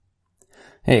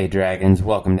Hey Dragons,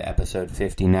 welcome to episode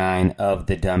 59 of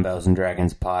the Dumbbells and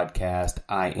Dragons podcast.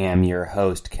 I am your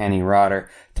host, Kenny Rotter.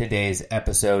 Today's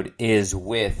episode is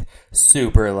with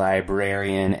super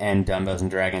librarian and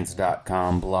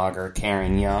dumbbellsanddragons.com blogger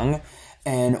Karen Young,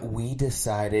 and we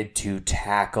decided to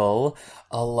tackle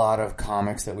a lot of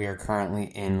comics that we are currently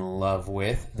in love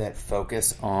with that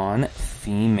focus on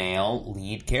female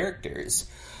lead characters.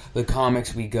 The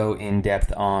comics we go in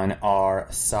depth on are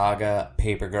Saga,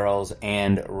 Paper Girls,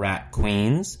 and Rat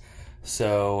Queens.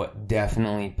 So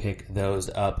definitely pick those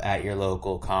up at your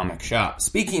local comic shop.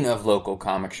 Speaking of local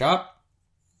comic shop,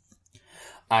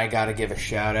 I gotta give a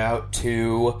shout out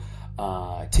to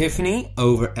Tiffany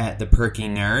over at the Perky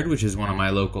Nerd, which is one of my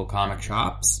local comic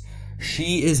shops.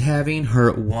 She is having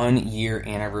her 1-year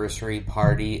anniversary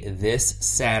party this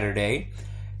Saturday,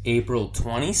 April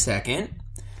 22nd.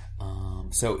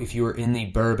 So if you are in the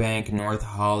Burbank, North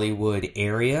Hollywood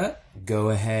area, go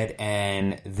ahead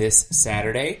and this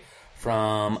Saturday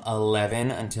from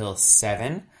 11 until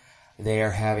 7, they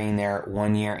are having their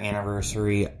 1-year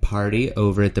anniversary party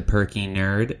over at the Perky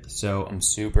Nerd. So I'm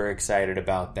super excited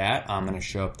about that. I'm going to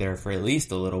show up there for at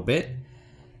least a little bit.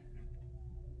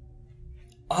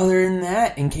 Other than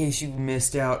that, in case you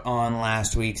missed out on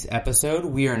last week's episode,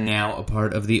 we are now a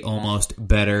part of the Almost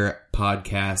Better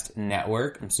podcast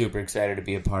network. I'm super excited to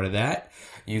be a part of that.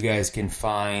 You guys can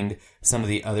find some of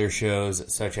the other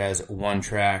shows such as One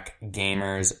Track,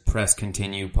 Gamers, Press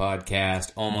Continue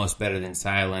podcast, Almost Better Than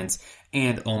Silence,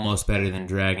 and Almost Better Than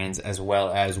Dragons, as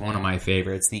well as one of my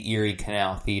favorites, the Erie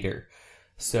Canal Theater.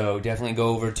 So definitely go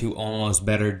over to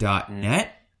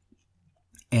almostbetter.net.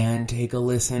 and take a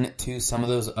listen to some of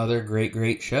those other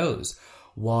great shows.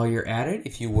 While you're at it,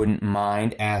 if you wouldn't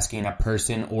mind asking a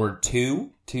person or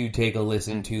two to take a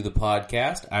listen to the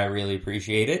podcast, I really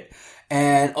appreciate it.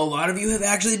 And a lot of you have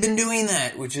actually been doing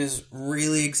that, which is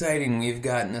really exciting. We've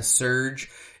gotten a surge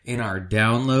in our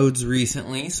downloads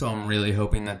recently, so I'm really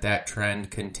hoping that that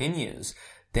trend continues.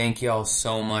 Thank you all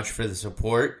so much for the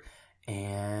support,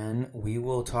 and we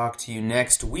will talk to you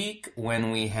next week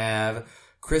when we have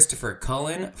Christopher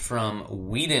Cullen from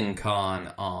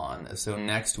WhedonCon on. So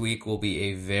next week will be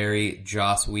a very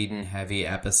Joss Whedon heavy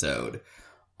episode.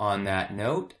 On that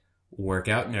note, work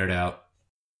out, nerd out.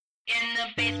 In the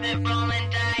basement rolling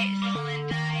dice,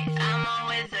 I'm a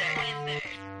wizard.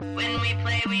 When we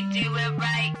play we do it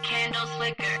right, candles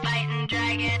flicker, fighting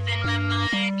dragons in my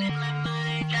mind,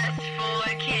 just for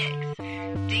kicks.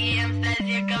 DM says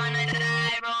you're gonna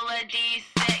die, roll a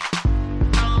d6,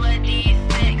 roll a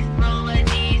d6, roll a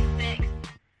d6.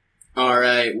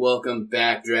 Alright, welcome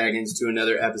back, Dragons, to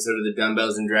another episode of the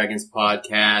Dumbbells and Dragons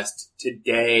podcast.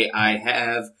 Today I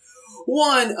have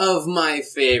one of my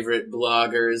favorite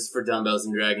bloggers for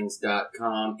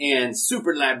dumbbellsanddragons.com and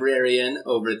super librarian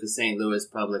over at the St. Louis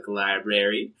Public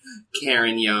Library,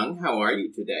 Karen Young. How are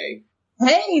you today?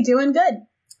 Hey, doing good.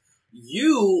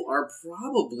 You are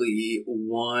probably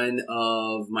one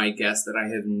of my guests that I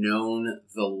have known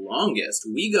the longest.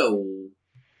 We go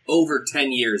over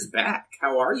 10 years back.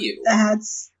 How are you?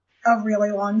 That's a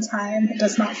really long time. It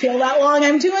does not feel that long.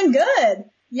 I'm doing good.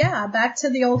 Yeah, back to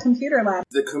the old computer lab.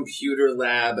 The computer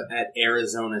lab at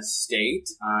Arizona State.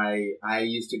 I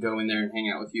used to go in there and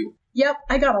hang out with you. Yep,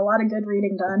 I got a lot of good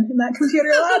reading done in that computer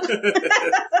lab.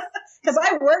 Because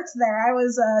I worked there. I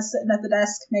was sitting at the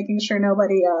desk making sure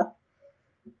nobody,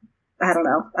 I don't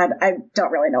know. I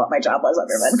don't really know what my job was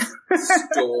other than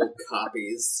stole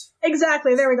copies.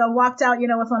 Exactly. There we go. Walked out, with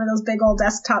one of those big old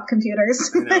desktop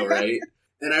computers. I know, right?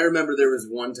 And I remember there was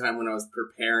one time when I was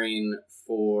preparing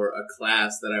for a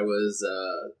class that I was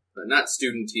not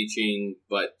student teaching,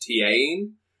 but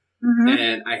TAing. Mm-hmm.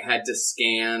 And I had to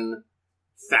scan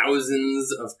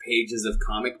thousands of pages of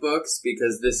comic books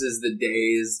because this is the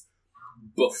days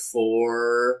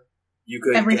before you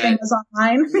could everything was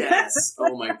online. Yes.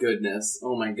 Oh my goodness.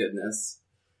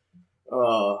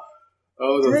 Oh,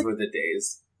 those were the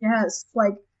days. Yes.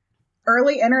 Like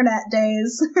early internet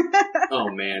days. Oh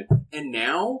man. And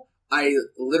now I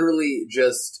literally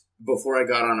just, before I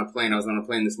got on a plane, I was on a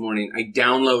plane this morning, I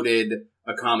downloaded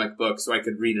a comic book so I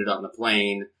could read it on the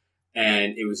plane,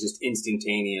 and it was just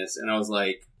instantaneous. And I was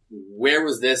like, where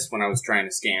was this when I was trying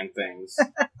to scan things?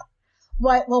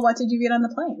 What did you read on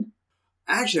the plane?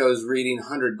 Actually, I was reading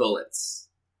 100 Bullets,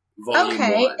 Volume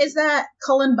 1. Is that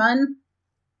Cullen Bunn?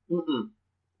 Mm-mm.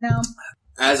 No.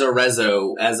 As a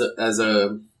rezo, as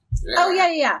a. Oh,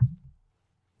 yeah.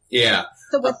 Yeah.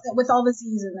 So with all the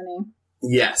Z's in the name.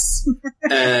 Yes.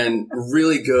 And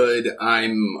really good. I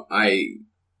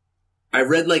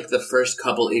read like the first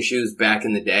couple issues back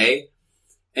in the day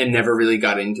and never really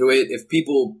got into it. If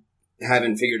people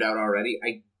haven't figured out already,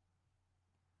 I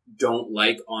don't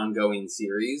like ongoing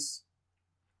series,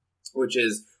 which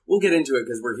is, we'll get into it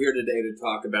because we're here today to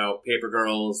talk about Paper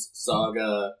Girls,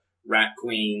 Saga, Rat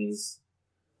Queens,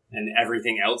 and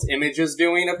everything else Image is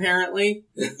doing, apparently.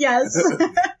 Yes.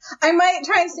 I might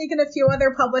try and sneak in a few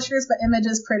other publishers, but Image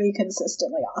is pretty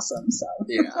consistently awesome, so.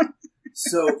 Yeah.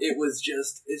 So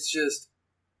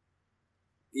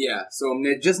so I'm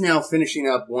just now finishing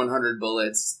up 100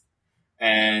 Bullets,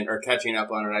 or catching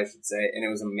up on it, I should say, and it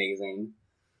was amazing.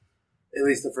 At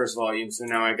least the first volume, so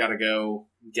now I gotta go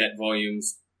get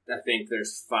volumes. I think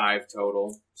there's 5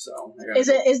 total, so.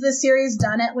 Is the series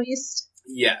done at least?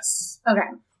 Yes. Okay.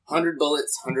 100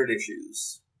 Bullets, 100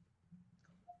 issues.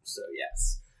 So,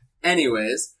 yes.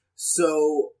 Anyways,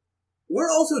 so we're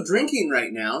also drinking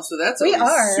right now, so that's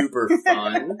always super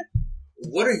fun.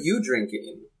 What are you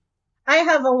drinking? I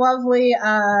have a lovely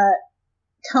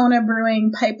Kona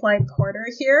Brewing Pipeline Porter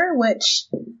here, which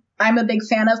I'm a big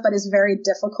fan of, but is very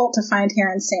difficult to find here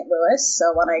in St. Louis.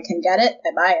 So when I can get it,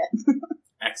 I buy it.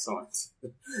 Excellent.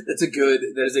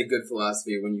 That is a good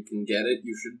philosophy. When you can get it,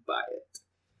 you should buy it.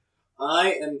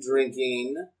 I am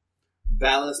drinking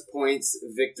Ballast Point's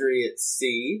Victory at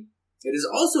Sea. It is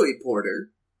also a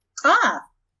porter. Ah.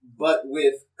 But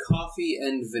with coffee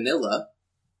and vanilla.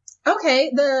 Okay,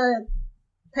 the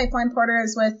Pipeline Porter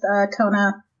is with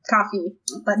Kona coffee,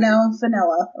 but no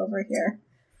vanilla over here.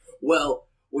 Well,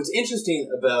 what's interesting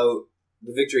about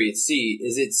the Victory at Sea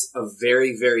is it's a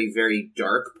very, very, very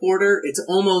dark porter. It's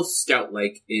almost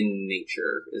stout-like in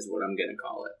nature, is what I'm going to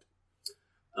call it.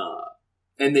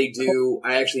 And they do,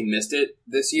 I actually missed it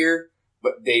this year,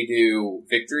 but they do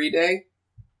Victory Day,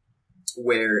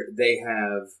 where they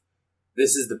have,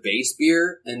 this is the base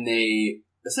beer, and they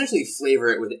essentially flavor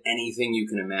it with anything you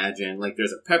can imagine. Like,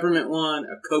 there's a peppermint one,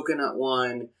 a coconut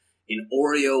one, an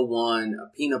Oreo one, a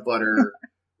peanut butter,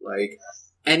 like,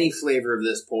 any flavor of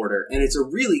this porter. And it's a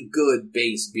really good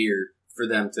base beer for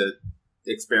them to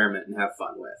experiment and have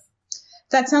fun with.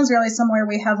 That sounds really similar.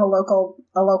 We have a local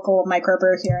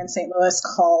microbrew here in St. Louis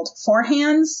called Four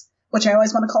Hands, which I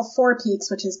always want to call Four Peaks,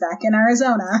 which is back in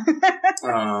Arizona.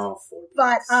 Oh, Four Peaks.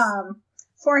 But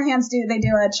Four Hands do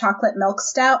a chocolate milk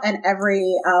stout, and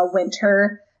every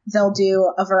winter they'll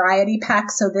do a variety pack.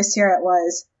 So this year it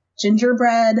was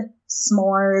gingerbread,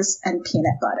 s'mores, and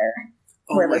peanut butter.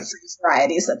 Were the 3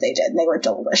 varieties that they did, and they were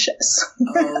delicious.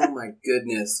 Oh my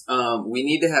goodness. We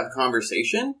need to have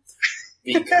conversation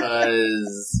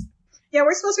because yeah,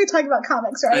 we're supposed to be talking about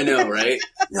comics, right? I know, right?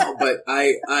 No, but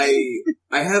I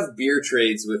have beer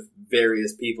trades with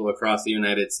various people across the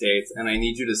United States, and I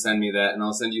need you to send me that, and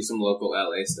I'll send you some local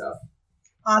LA stuff.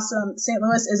 Awesome. St.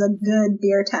 Louis is a good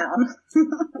beer town.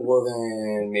 Well,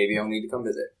 then maybe I'll need to come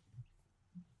visit.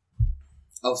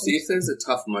 I'll see if there's a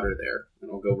Tough Mudder there, and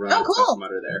I'll go run a Tough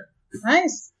Mudder there.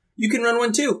 Nice. You can run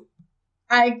one too.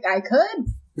 I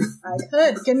could.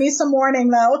 Give me some warning,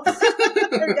 though. Get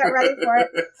ready for it.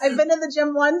 I've been in the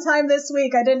gym one time this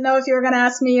week. I didn't know if you were going to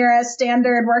ask me your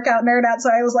standard workout nerd out, so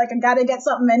I was like, I got to get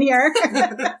something in here.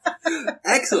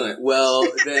 Excellent. Well,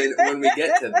 then when we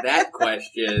get to that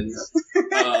question,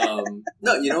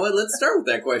 no, you know what? Let's start with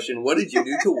that question. What did you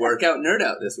do to work out nerd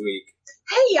out this week?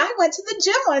 Hey, I went to the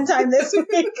gym one time this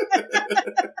week.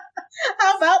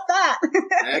 How about that?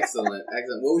 Excellent.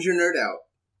 What was your nerd out?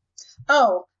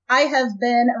 Oh, I have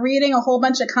been reading a whole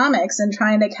bunch of comics and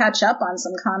trying to catch up on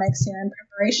some comics here in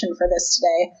preparation for this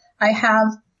today.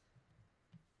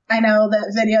 I know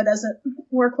that video doesn't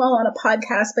work well on a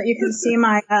podcast, but you can see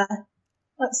my,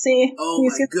 let's see. Oh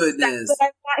my goodness. That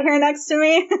I've got here next to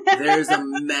me. There's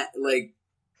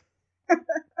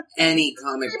any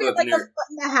comic book like nerd. A foot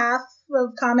and a half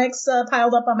of comics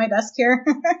piled up on my desk here.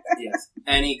 Yes.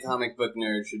 Any comic book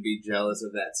nerd should be jealous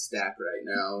of that stack right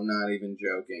now. I'm not even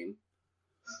joking.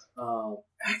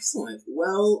 Excellent.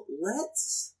 Well,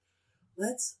 let's.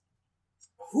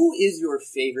 Who is your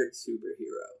favorite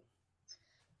superhero?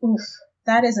 Oof,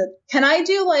 that is can I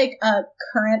do like a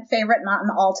current favorite, not an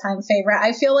all-time favorite?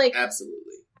 I feel like absolutely.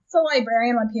 As a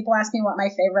librarian, when people ask me what my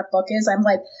favorite book is, I'm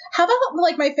like, how about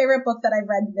like my favorite book that I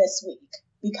read this week?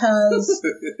 Because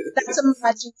that's a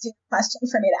much easier question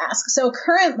for me to ask. So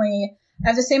currently, I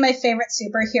have to say my favorite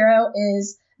superhero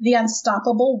is the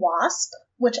Unstoppable Wasp,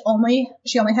 which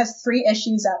she only has 3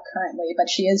 issues out currently, but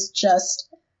she is just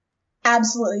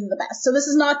absolutely the best. So this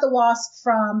is not the Wasp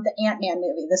from the Ant-Man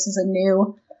movie. This is a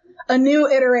new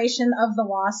iteration of the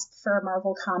Wasp for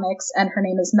Marvel Comics, and her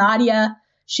name is Nadia.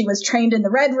 She was trained in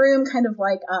the Red Room, kind of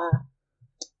like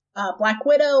Black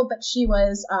Widow, but she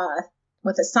was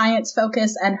with a science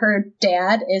focus, and her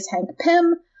dad is Hank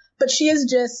Pym, but she is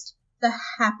just the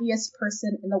happiest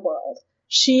person in the world.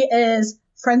 She is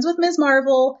friends with Ms.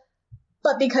 Marvel,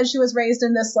 but because she was raised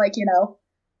in this, like,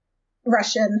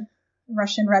 Russian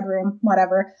Red Room,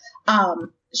 whatever,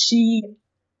 she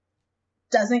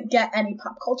doesn't get any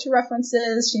pop culture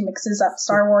references. She mixes up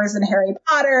Star Wars and Harry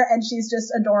Potter, and she's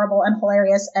just adorable and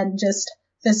hilarious and just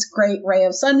this great ray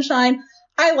of sunshine.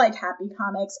 I like happy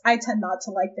comics. I tend not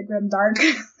to like the grim dark.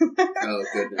 Oh,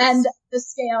 goodness. And the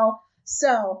scale.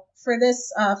 So for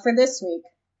this week,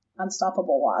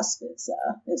 Unstoppable Wasp is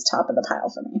top of the pile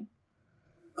for me.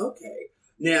 Okay.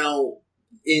 Now,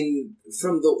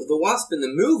 from the Wasp in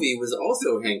the movie was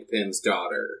also Hank Pym's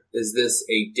daughter. Is this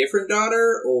a different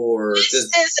daughter, or this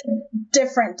is a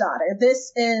different daughter?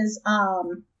 This is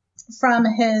from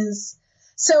his.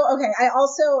 So okay,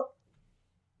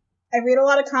 I read a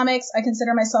lot of comics. I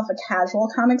consider myself a casual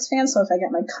comics fan, so if I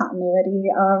get my continuity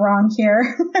wrong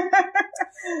here,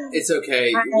 it's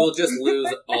okay. We'll just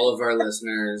lose all of our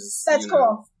listeners. That's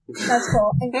cool. That's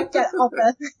cool. I get all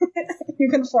the. You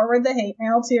can forward the hate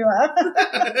mail to.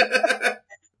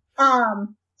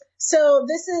 So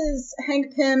this is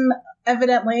Hank Pym.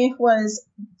 Evidently, was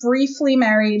briefly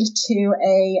married to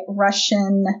a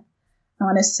Russian. I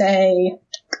want to say,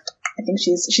 I think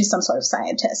she's some sort of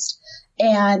scientist.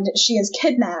 And she is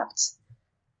kidnapped,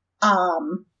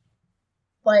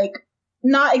 like,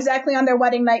 not exactly on their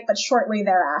wedding night, but shortly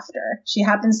thereafter. She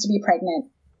happens to be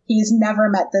pregnant. He's never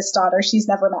met this daughter. She's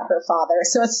never met her father.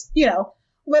 So it's,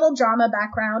 little drama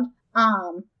background.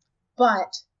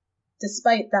 But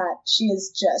despite that, she is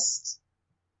just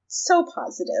so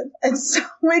positive and so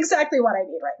exactly what I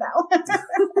need right now.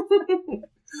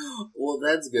 Well,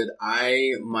 that's good.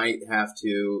 I might have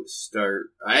to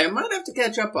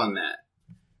catch up on that.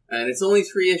 And it's only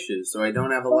 3 issues, so I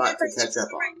don't have a lot to catch up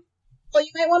on. Well,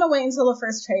 you might want to wait until the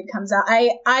first trade comes out.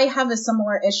 I have a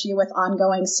similar issue with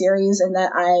ongoing series in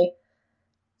that I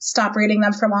stop reading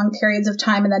them for long periods of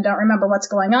time and then don't remember what's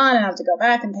going on and have to go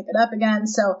back and pick it up again.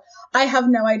 So I have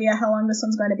no idea how long this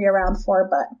one's going to be around for,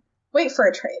 but wait for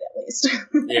a trade at least.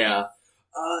 Yeah.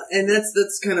 And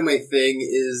that's kind of my thing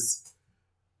is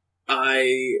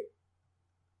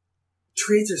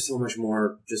trades are so much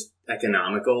more just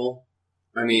economical.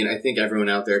 I mean, I think everyone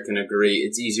out there can agree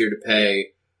it's easier to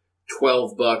pay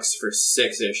 $12 for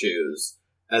 6 issues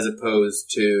as opposed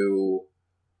to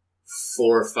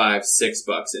 $4, $5,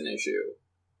 $6 an issue.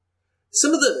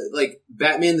 Some of the, like,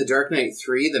 Batman The Dark Knight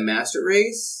 3, The Master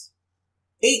Race,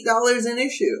 $8 an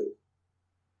issue.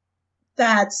 There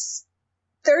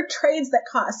are trades that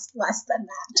cost less than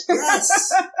that.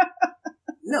 Yes!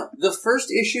 No, the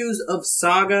first issues of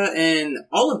Saga and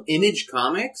all of Image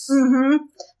Comics. Mm-hmm.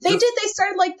 They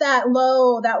started like that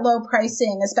low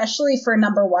pricing, especially for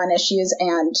 #1 issues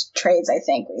and trades, I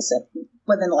think,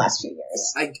 within the last few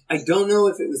years. I don't know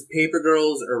if it was Paper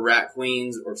Girls or Rat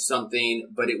Queens or something,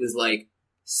 but it was like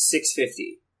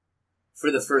 $6.50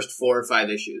 for the first 4 or 5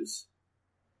 issues.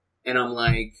 And I'm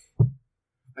like,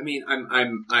 I mean, I'm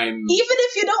even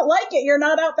if you don't like it, you're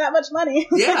not out that much money.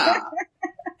 Yeah.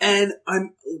 And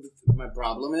my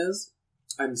problem is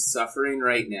I'm suffering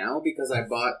right now because I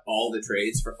bought all the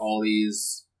trades for all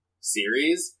these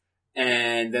series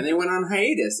and then they went on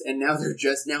hiatus and now they're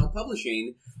just now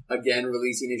publishing again,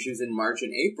 releasing issues in March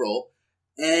and April.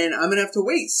 And I'm going to have to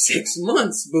wait 6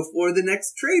 months before the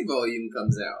next trade volume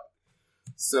comes out.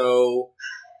 So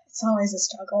it's always a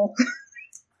struggle.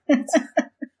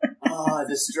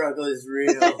 The struggle is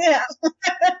real. Yeah.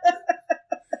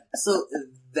 So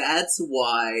that's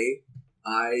why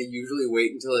I usually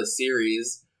wait until a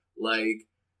series like,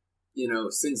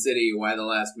 Sin City, Why the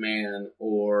Last Man,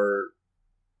 or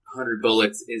 100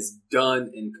 Bullets is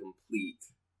done and complete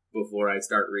before I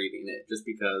start reading it, just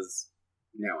because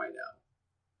now I know.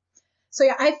 So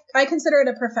yeah, I consider it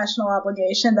a professional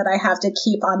obligation that I have to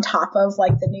keep on top of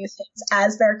like the new things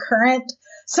as they're current.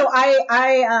 So I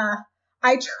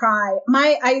try.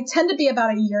 I tend to be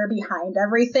about a year behind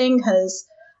everything because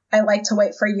I like to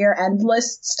wait for year-end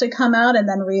lists to come out and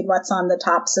then read what's on the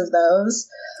tops of those.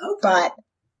 Okay. But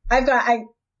I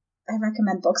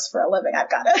recommend books for a living. I've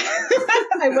got it.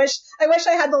 I wish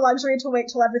I had the luxury to wait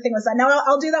till everything was done. Now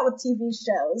I'll do that with TV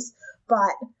shows,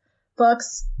 but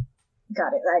books,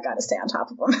 I got to stay on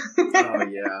top of them. Oh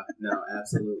yeah, no,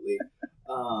 absolutely.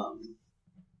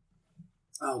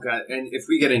 Oh god, and if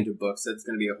we get into books, that's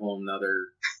going to be a whole nother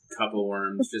cup of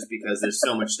worms, just because there's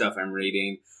so much stuff I'm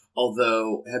reading.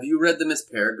 Although, have you read the Miss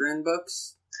Peregrine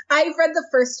books? I've read the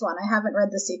first one. I haven't read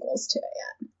the sequels to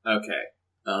it yet. Okay.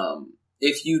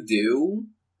 If you do,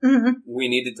 mm-hmm. we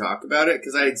need to talk about it,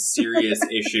 because I had serious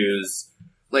issues.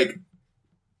 Like,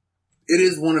 it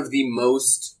is one of the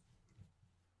most...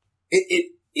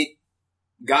 It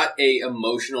got a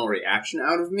emotional reaction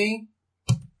out of me,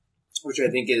 which I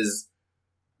think is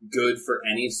good for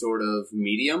any sort of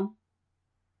medium,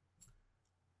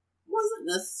 wasn't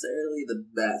necessarily the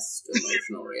best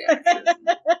emotional reaction.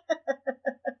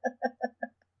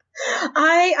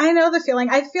 I know the feeling.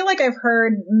 I feel like I've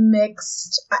heard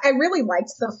mixed. I really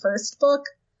liked the first book,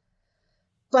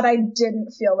 but I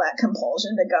didn't feel that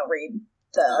compulsion to go read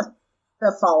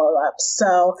the follow-ups.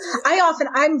 So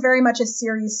I'm very much a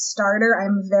series starter.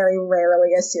 I'm very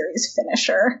rarely a series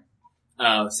finisher.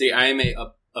 Oh, see, I am a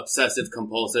obsessive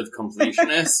compulsive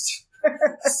completionist.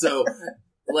 So,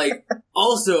 like,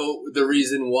 also the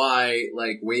reason why,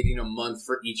 like, waiting a month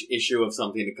for each issue of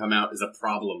something to come out is a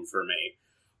problem for me.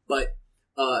 But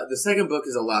the second book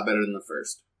is a lot better than the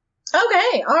first.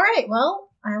 Okay, all right. Well,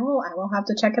 I will have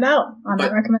to check it out on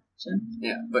that recommendation.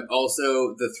 Yeah, but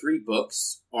also the 3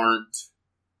 books aren't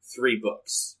 3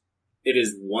 books. It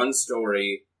is one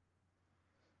story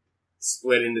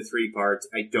split into 3 parts.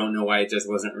 I don't know why it just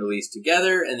wasn't released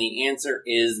together, and the answer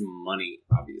is money,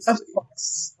 obviously. Of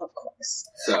course.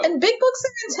 So, and big books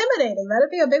are intimidating.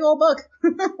 That'd be a big old book.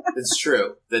 That's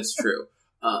true.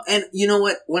 And you know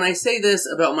what? When I say this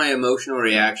about my emotional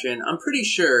reaction, I'm pretty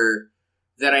sure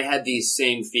that I had these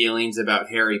same feelings about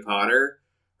Harry Potter.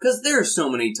 Because there are so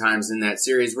many times in that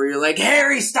series where you're like,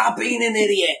 Harry, stop being an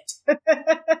idiot!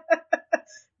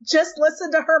 Just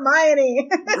listen to Hermione.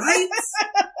 Right?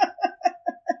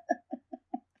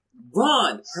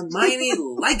 Ron, Hermione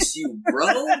likes you,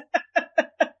 bro.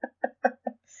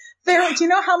 Do you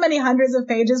know how many hundreds of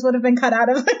pages would have been cut out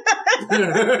of it?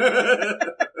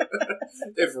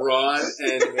 If Ron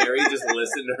and Harry just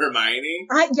listened to Hermione.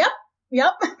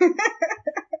 Yep.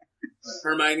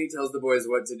 Hermione tells the boys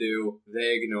what to do.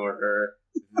 They ignore her.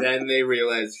 Then they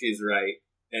realize she's right,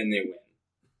 and they win.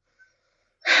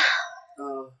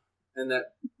 Oh, and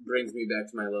that brings me back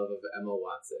to my love of Emma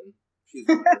Watson. She's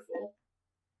wonderful.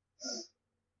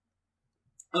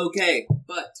 Okay,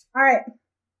 but... All right.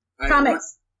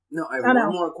 Comics. I have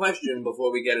one more question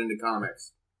before we get into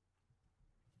comics.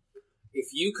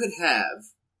 If you could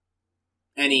have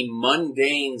any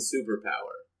mundane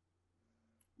superpower,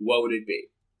 what would it be?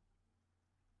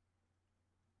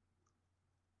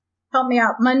 Help me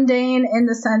out. Mundane in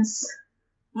the sense...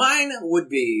 Mine would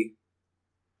be,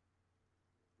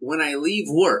 when I leave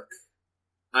work,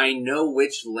 I know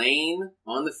which lane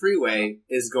on the freeway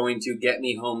is going to get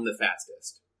me home the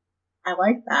fastest. I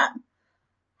like that.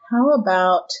 How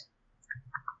about...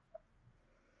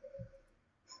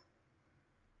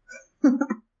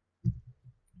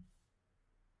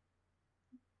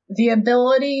 the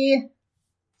ability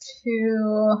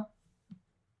to...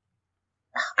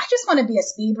 I just want to be a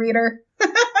speed reader.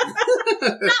 Not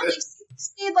like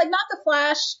speed, like not the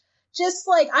Flash. Just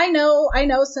like, I know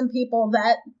some people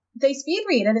that they speed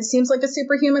read and it seems like a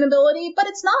superhuman ability, but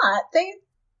it's not.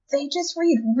 They just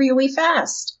read really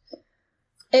fast.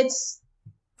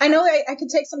 I know I could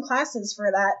take some classes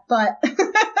for that, but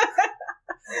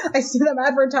I see them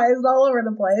advertised all over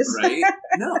the place. Right?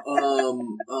 No,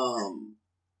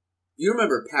 you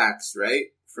remember Pax,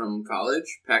 right? From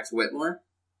college? Pax Whitmore?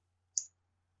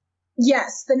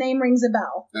 Yes, the name rings a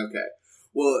bell. Okay.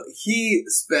 Well, he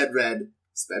speedily.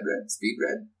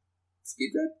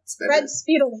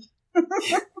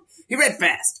 He read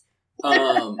fast.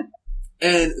 And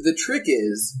the trick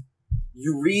is,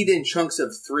 you read in chunks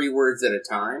of 3 words at a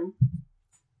time.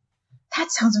 That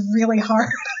sounds really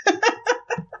hard.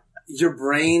 Your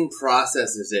brain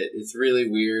processes it. It's really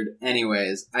weird.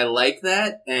 Anyways, I like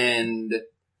that, and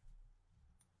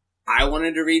I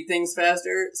wanted to read things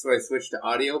faster, so I switched to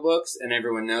audiobooks, and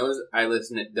everyone knows I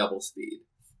listen at double speed.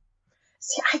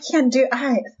 See, I can't do...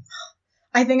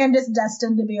 I think I'm just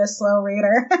destined to be a slow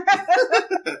reader.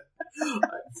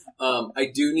 I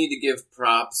do need to give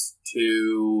props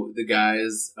to the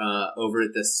guys over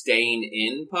at the Staying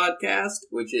In podcast,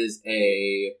 which is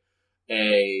a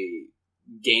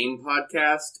game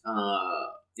podcast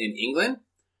in England.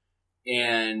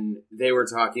 And they were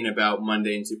talking about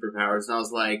mundane superpowers, and I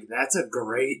was like, that's a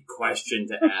great question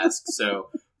to ask.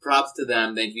 So props to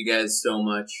them. Thank you guys so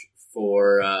much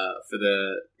for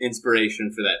the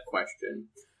inspiration for that question.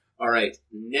 All right,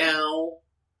 now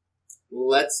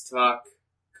let's talk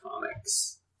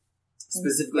comics.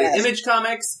 Specifically Image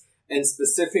Comics, and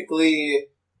specifically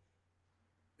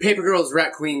Paper Girls,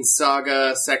 Rat Queen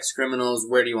Saga, Sex Criminals.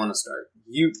 Where do you want to start?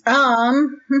 You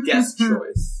guest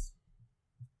choice.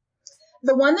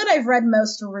 The one that I've read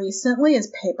most recently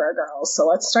is Paper Girls, so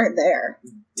let's start there.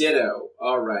 Ditto.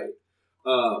 All right.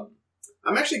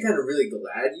 I'm actually kind of really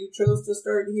glad you chose to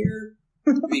start here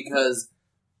because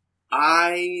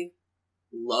I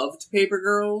loved Paper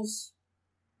Girls,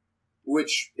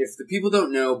 which, if the people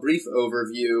don't know, brief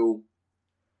overview,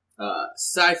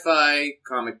 sci-fi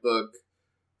comic book.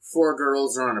 4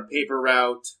 girls are on a paper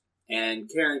route. And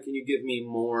Karen, can you give me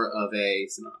more of a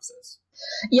synopsis?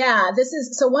 Yeah,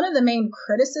 so one of the main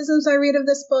criticisms I read of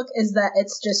this book is that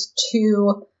it's just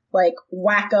too, like,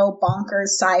 wacko,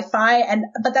 bonkers sci-fi,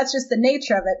 but that's just the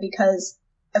nature of it, because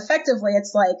effectively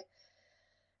it's like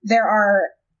there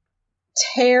are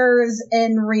tears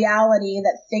in reality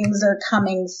that things are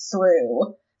coming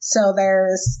through. So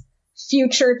there's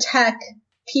future tech,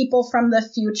 people from the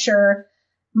future,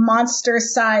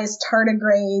 monster-sized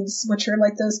tardigrades, which are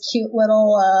like those cute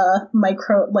little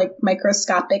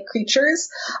microscopic creatures.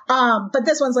 But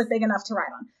this one's like big enough to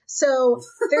ride on. So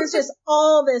there's just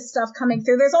all this stuff coming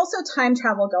through. There's also time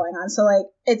travel going on. So like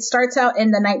it starts out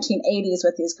in the 1980s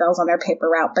with these girls on their paper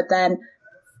route, but then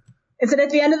is it at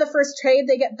the end of the first trade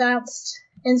they get bounced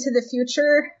into the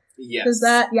future? Yes. Is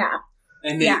that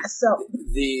And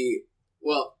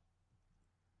well,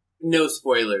 no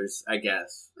spoilers, I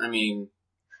guess. I mean,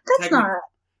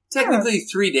 technically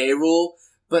 3-day rule,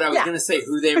 but I was going to say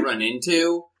who they run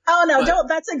into. Oh no, don't.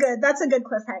 That's a good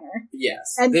cliffhanger.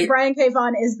 Yes. And Brian K.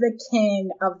 Vaughan is the king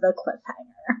of the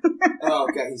cliffhanger. Oh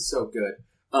god, he's so good.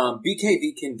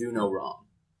 BKV can do no wrong.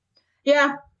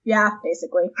 Yeah,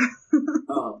 basically.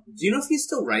 Do you know if he's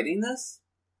still writing this?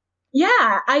 Yeah,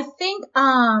 I think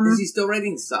is he still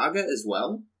writing Saga as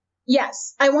well?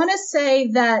 Yes. I want to say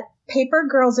that Paper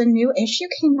Girls, a new issue,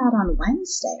 came out on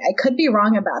Wednesday. I could be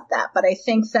wrong about that, but I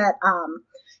think that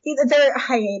there are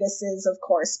hiatuses, of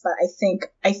course, but I think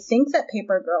that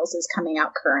Paper Girls is coming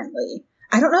out currently.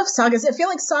 I don't know if Saga's. I feel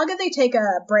like Saga, they take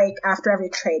a break after every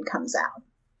trade comes out.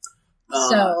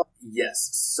 So yes,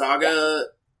 Saga,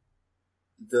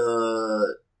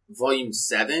 the volume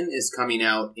 7 is coming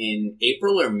out in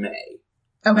April or May.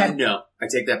 Okay. No, I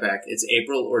take that back. It's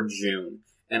April or June,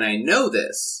 and I know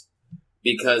this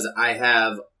because I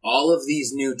have all of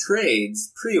these new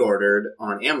trades pre-ordered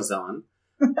on Amazon.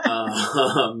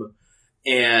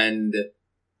 And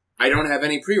I don't have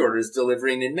any pre-orders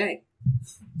delivering in May.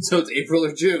 So it's April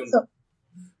or June. So,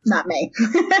 not May.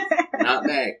 Not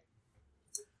May.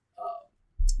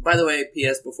 By the way,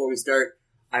 P.S. before we start,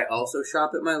 I also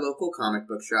shop at my local comic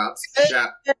book shops.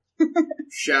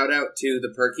 Shout out to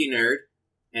the Perky Nerd,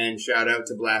 and shout out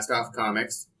to Blast Off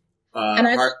Comics. And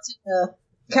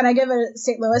can I give a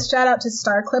St. Louis shout out to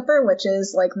Star Clipper, which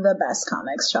is like the best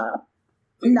comics shop.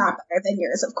 Not better than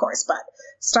yours, of course, but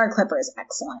Star Clipper is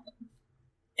excellent.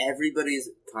 Everybody's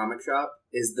comic shop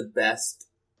is the best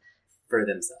for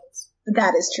themselves.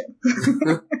 That is true.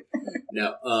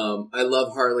 No, I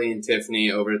love Harley and Tiffany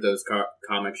over at those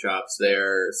comic shops.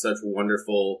 They're such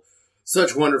wonderful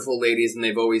ladies, and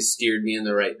they've always steered me in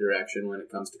the right direction when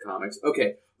it comes to comics.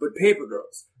 Okay, but Paper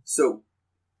Girls. So,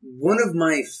 one of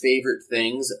my favorite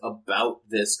things about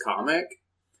this comic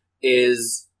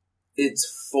is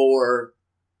it's for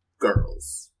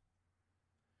girls.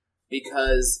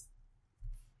 Because,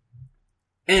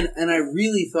 and I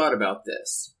really thought about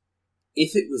this.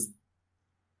 If it was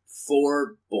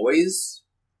 4 boys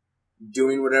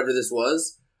doing whatever this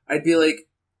was, I'd be like,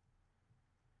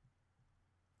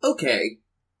 okay,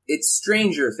 it's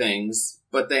Stranger Things,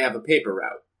 but they have a paper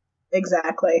route.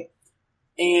 Exactly.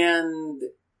 And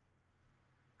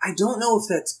I don't know if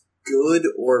that's good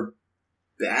or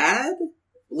bad.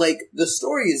 Like, the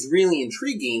story is really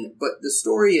intriguing, but the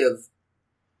story of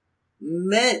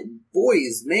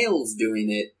males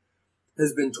doing it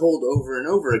has been told over and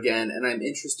over again, and I'm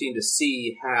interested to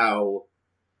see how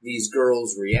these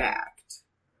girls react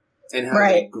and how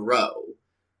they grow.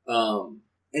 And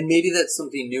maybe that's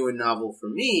something new and novel for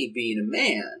me, being a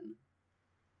man,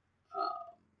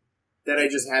 that I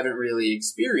just haven't really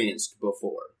experienced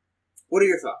before. What are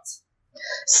your thoughts?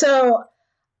 So,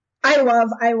 I love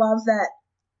that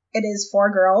it is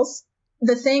 4 girls.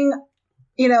 The thing,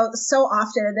 so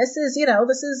often, this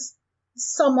is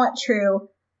somewhat true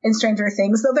in Stranger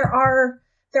Things, though there are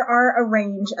a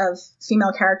range of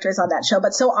female characters on that show,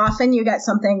 but so often you get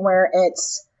something where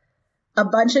it's a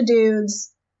bunch of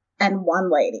dudes and 1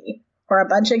 lady, or a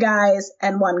bunch of guys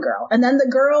and 1 girl. And then the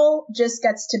girl just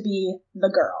gets to be the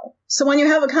girl. So when you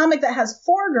have a comic that has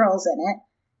 4 girls in it,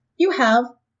 you have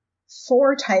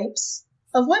 4 types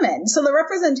of women. So the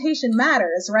representation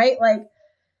matters, right? Like,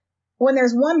 when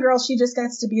there's 1 girl, she just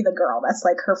gets to be the girl. That's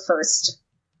like her first,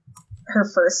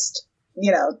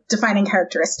 defining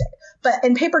characteristic. But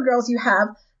in Paper Girls, you have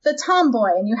the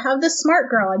tomboy, and you have the smart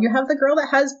girl, and you have the girl that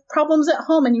has problems at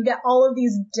home, and you get all of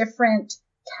these different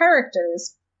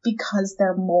characters because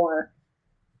there are more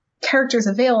characters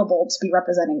available to be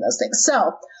representing those things.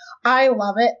 So I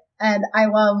love it, and I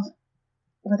love,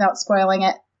 without spoiling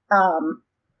it,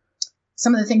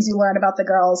 some of the things you learn about the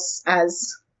girls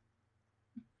as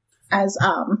as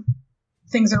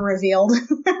things are revealed.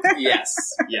 Yes.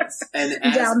 And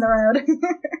down the road.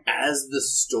 as the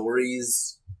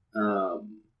stories go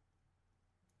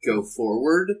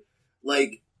forward,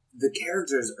 like, the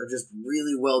characters are just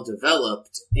really well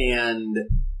developed, and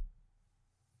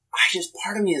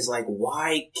part of me is like,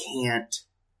 why can't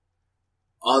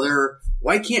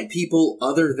people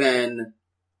other than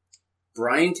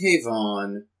Brian K.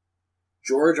 Vaughan,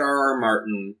 George R. R.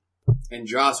 Martin, and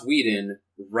Joss Whedon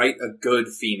write a good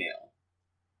female?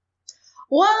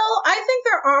 Well, I think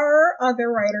there are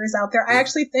other writers out there. I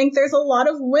actually think there's a lot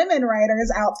of women writers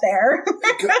out there.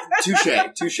 Touche.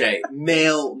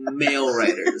 Male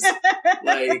writers.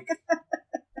 Like,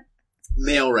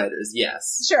 male writers,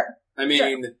 yes. Sure. I mean,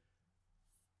 sure.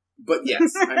 But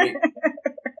yes, I mean,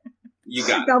 you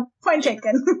got it. No, point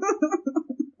taken.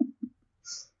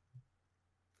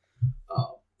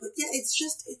 But yeah,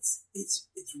 it's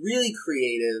really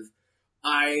creative.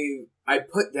 I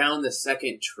put down the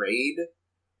second trade,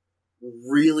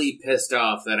 really pissed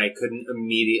off that I couldn't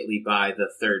immediately buy the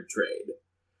third trade.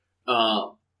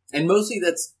 And mostly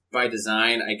that's by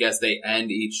design. I guess they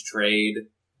end each trade,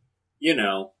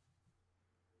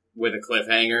 with a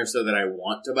cliffhanger so that I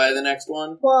want to buy the next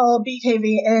one. Well,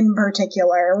 BKV in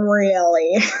particular,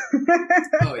 really.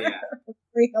 Oh, yeah.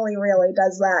 really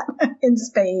does that in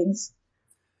spades.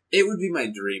 It would be my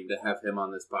dream to have him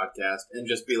on this podcast and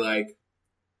just be like...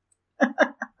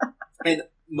 And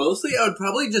mostly I would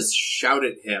probably just shout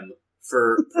at him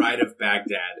for Pride of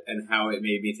Baghdad and how it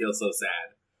made me feel so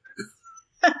sad.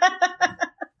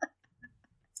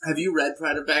 Have you read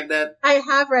Pride of Baghdad? I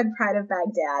have read Pride of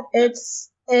Baghdad. It's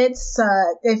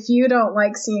if you don't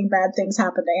like seeing bad things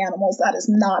happen to animals, that is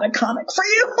not a comic for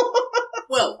you.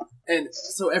 Well, and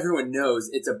so everyone knows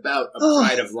it's about a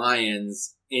pride of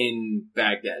lions in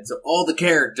Baghdad. So all the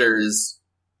characters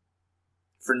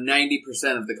for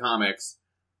 90% of the comics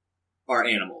are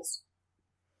animals.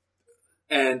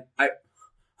 And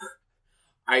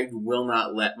I will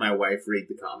not let my wife read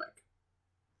the comic.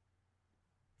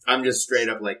 I'm just straight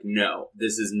up like, no,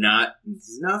 this is not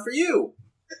for you.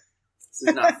 This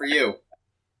is not for you.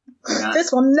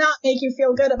 This will not make you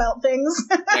feel good about things.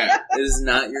 Yeah, it is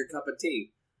not your cup of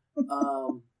tea.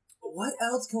 What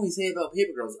else can we say about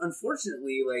Paper Girls?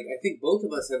 Unfortunately, I think both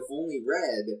of us have only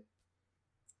read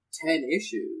 10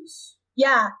 issues.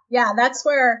 Yeah, that's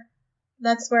where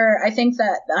I think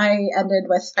that I ended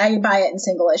with, I buy it in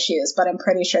single issues, but I'm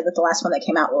pretty sure that the last one that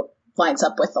came out lines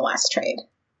up with the last trade.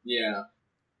 Yeah.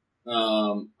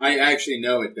 I actually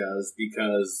know it does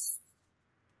because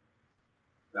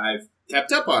I've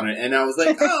kept up on it, and I was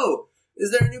like, oh,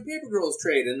 is there a new Paper Girls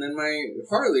trade? And then my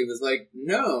Harley was like,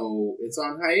 no, it's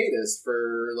on hiatus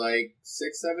for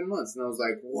 6-7 months. And I was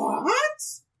like, what?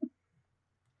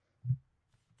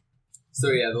 So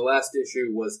yeah, the last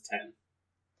issue was 10.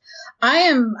 I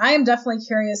am definitely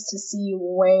curious to see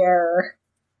where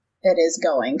it is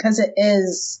going, because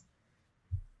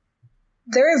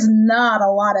there is not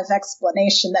a lot of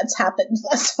explanation that's happened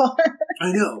thus far.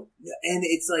 I know. And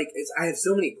I have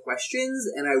so many questions,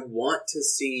 and I want to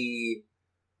see...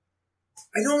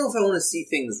 I don't know if I want to see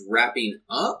things wrapping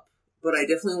up, but I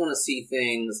definitely want to see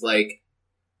things,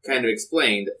 kind of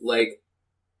explained.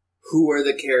 Who are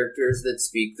the characters that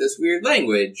speak this weird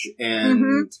language?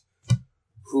 And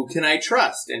who can I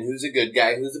trust? And who's a good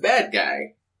guy, who's a bad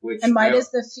guy? And why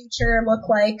does the future look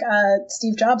like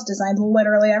Steve Jobs designed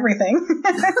literally everything?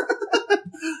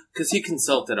 Because he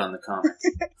consulted on the comic.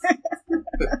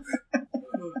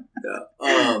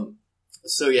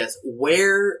 So yes,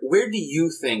 where do you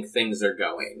think things are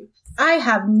going? I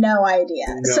have no idea.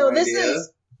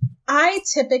 I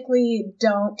typically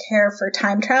don't care for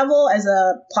time travel as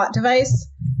a plot device,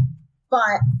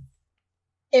 but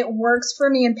it works for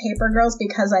me in Paper Girls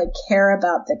because I care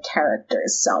about the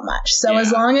characters so much. So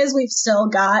as long as we've still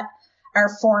got our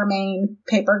 4 main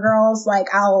Paper Girls,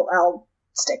 I'll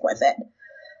stick with it.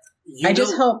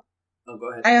 Hope. Oh,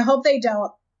 go ahead. I hope they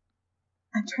don't.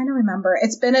 I'm trying to remember.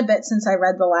 It's been a bit since I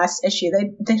read the last issue.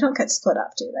 They don't get split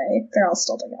up, do they? They're all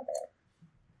still together.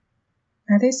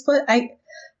 Are they split? Okay,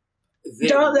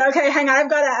 hang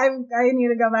on. I need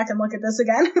to go back and look at this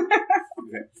again.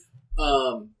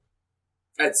 Okay.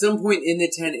 At some point in the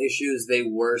 10 issues, they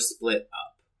were split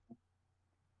up.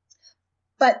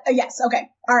 But, yes, okay.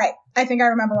 All right. I think I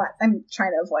remember what I'm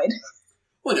trying to avoid.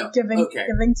 Well, no. Giving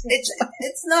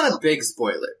it's not a big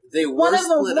spoiler. They were one of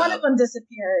split them, up. One of them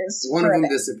disappears. One of them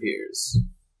disappears.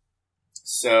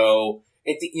 So,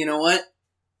 you know what?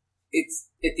 It's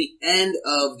at the end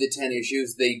of the 10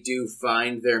 issues, they do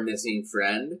find their missing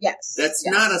friend. Yes. That's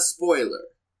not a spoiler.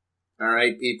 All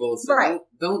right, people? So right.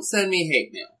 don't send me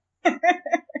hate mail.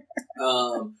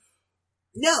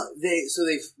 No,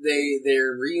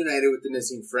 they're reunited with the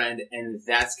missing friend, and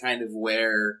that's kind of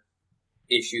where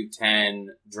issue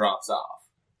 10 drops off.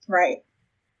 Right.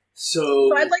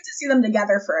 So I'd like to see them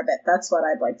together for a bit. That's what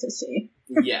I'd like to see.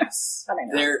 Yes.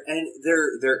 Their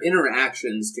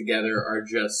interactions together are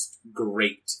just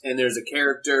great. And there's a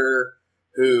character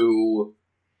who,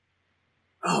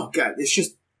 oh god, it's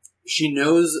just, she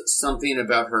knows something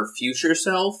about her future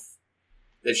self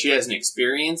that she hasn't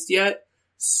experienced yet.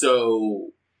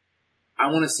 So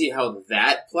I want to see how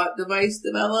that plot device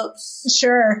develops.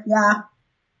 Sure, yeah.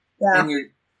 Yeah. And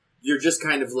you're just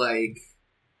kind of like,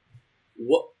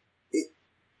 what?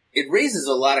 It raises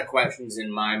a lot of questions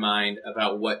in my mind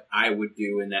about what I would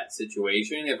do in that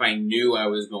situation if I knew I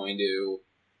was going to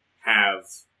have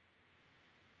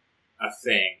a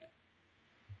thing.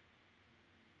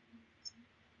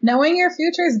 Knowing your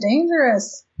future is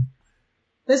dangerous.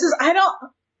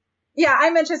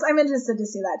 I'm interested to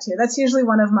see that too. That's usually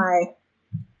one of my,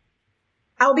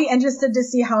 I'll be interested to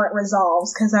see how it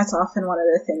resolves, because that's often one of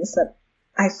the things that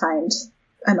I find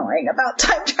annoying about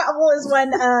time travel is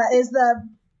when, is the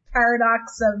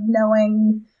paradox of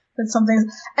knowing that something's,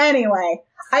 anyway,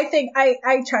 I think I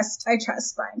trust Brian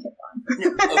K.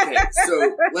 Vaughan. Okay,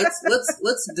 so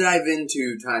let's dive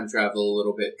into time travel a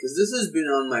little bit, because this has been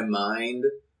on my mind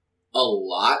a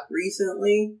lot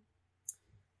recently.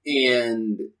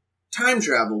 And time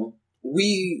travel,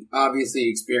 we obviously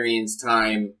experience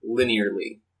time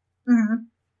linearly. Mm-hmm.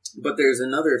 But there's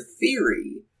another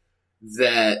theory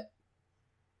that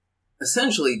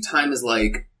essentially time is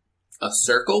like a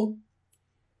circle,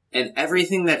 and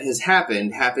everything that has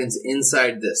happened happens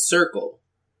inside this circle.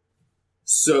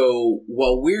 So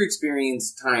while we're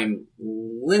experiencing time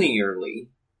linearly,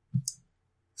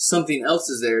 something else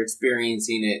is there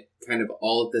experiencing it kind of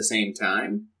all at the same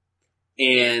time.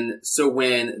 And so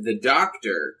when the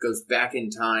Doctor goes back in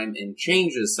time and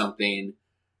changes something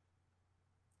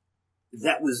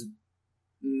that was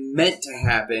meant to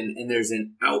happen, and there's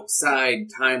an outside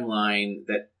timeline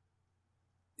that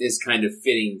is kind of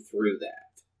fitting through that.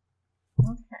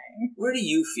 Okay. Where do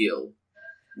you feel?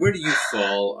 Where do you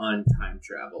fall on time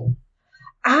travel?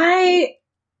 I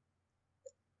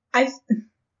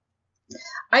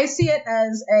see it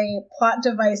as a plot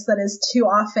device that is too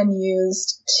often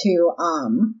used to,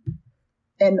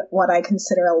 in what I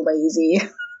consider a lazy,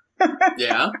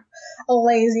 Yeah. a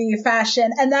lazy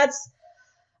fashion. And that's,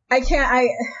 I'm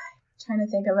trying to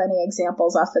think of any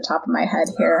examples off the top of my head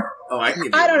here. Oh, I can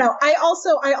give you I don't one. know.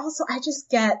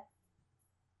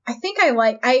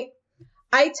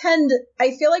 I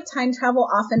feel like time travel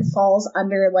often falls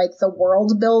under like the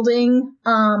world building,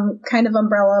 kind of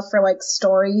umbrella for like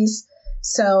stories.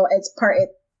 So it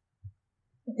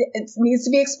needs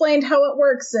to be explained how it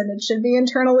works, and it should be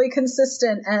internally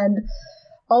consistent and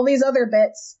all these other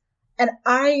bits. And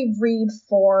I read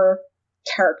for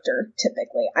character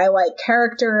typically. I like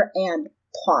character and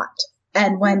plot.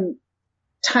 And when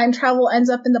time travel ends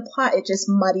up in the plot, it just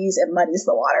muddies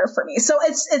the water for me. So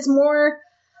it's more,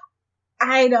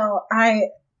 I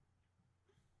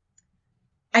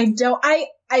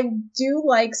do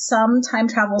like some time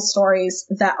travel stories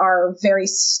that are very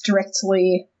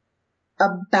strictly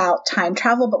about time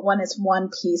travel, but when it's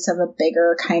one piece of a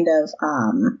bigger kind of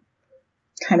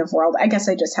world, I guess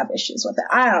I just have issues with it.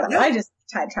 I don't know. I just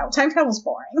time travel's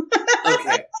boring.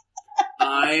 Okay.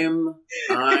 I'm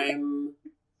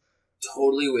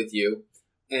totally with you.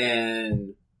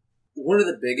 And one of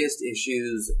the biggest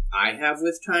issues I have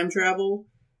with time travel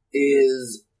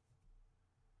is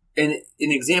an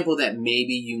example that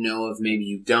maybe you know of, maybe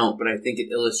you don't, but I think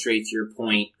it illustrates your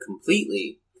point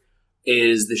completely,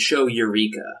 is the show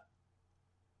Eureka.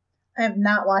 I have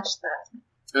not watched that.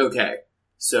 Okay.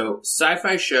 So,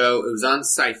 sci-fi show, it was on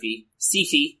Sci-Fi.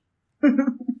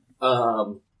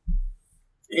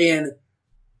 And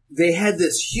they had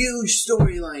this huge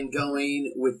storyline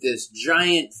going with this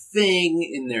giant thing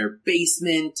in their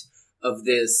basement of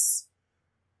this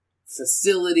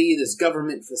facility, this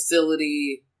government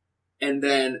facility. And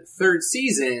then third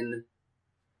season,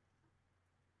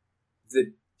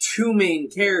 the two main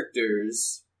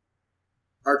characters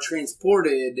are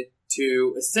transported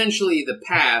to essentially the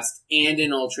past and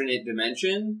an alternate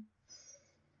dimension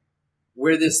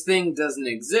where this thing doesn't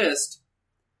exist,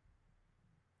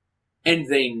 and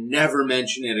they never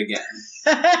mention it again.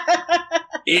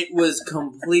 It was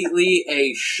completely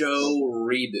a show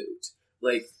reboot.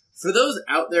 Like, for those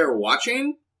out there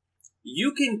watching,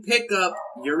 you can pick up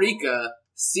Eureka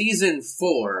Season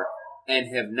 4 and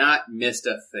have not missed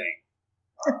a thing.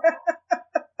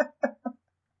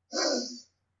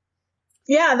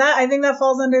 Yeah, I think that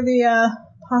falls under the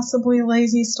possibly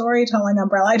lazy storytelling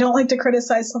umbrella. I don't like to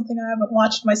criticize something I haven't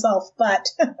watched myself, but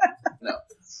No.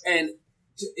 And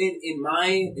in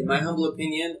my humble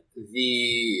opinion,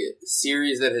 the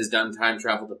series that has done time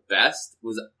travel the best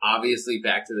was obviously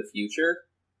Back to the Future.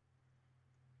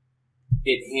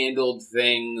 It handled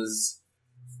things.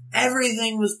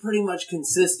 Everything was pretty much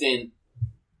consistent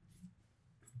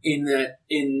in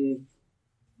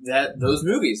those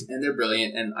movies, and they're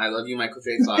brilliant. And I love you, Michael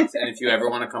J. Fox. And if you ever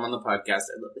want to come on the podcast,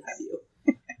 I'd love to have you.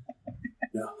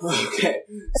 No. Okay,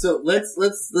 so let's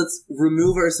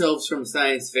remove ourselves from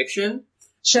science fiction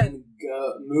sure. and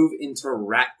move into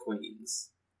rat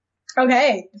queens.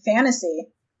 Okay, fantasy.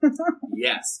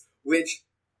 Yes, which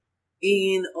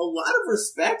in a lot of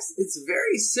respects, it's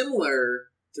very similar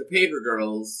to Paper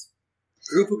Girls.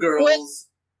 Group of girls. With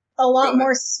a lot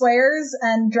more swears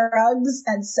and drugs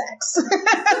and sex.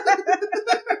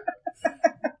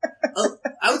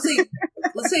 I would say,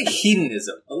 let's say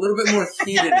hedonism. A little bit more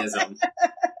hedonism.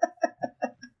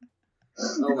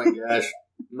 Oh my gosh.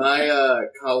 My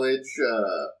college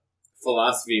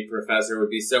philosophy professor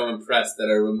would be so impressed that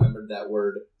I remembered that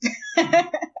word.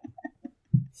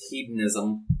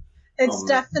 Hedonism. It's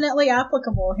definitely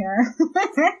applicable here.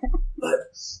 But,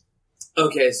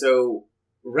 okay, so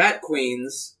rat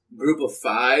queens, group of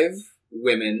 5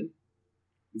 women,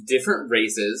 different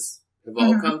races, have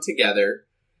all come together,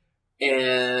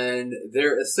 and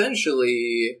they're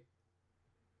essentially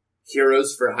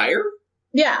heroes for hire?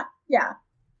 Yeah.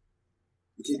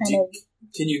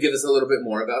 Can you give us a little bit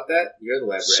more about that? You're the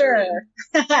librarian.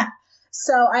 Sure.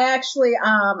 So I actually,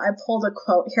 I pulled a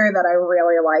quote here that I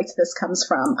really liked. This comes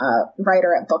from a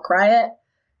writer at Book Riot,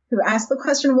 who asked the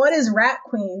question, what is Rat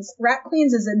Queens? Rat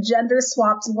Queens is a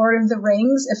gender-swapped Lord of the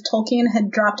Rings if Tolkien had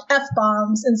dropped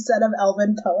F-bombs instead of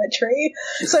elven poetry.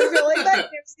 So I feel like that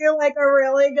gives you like a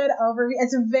really good overview.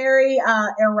 It's very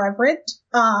irreverent,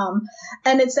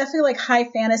 and it's definitely like high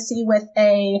fantasy with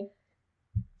a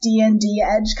D&D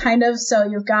edge kind of. So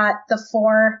you've got the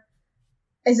 4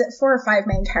 or 5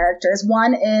 main characters.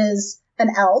 One is an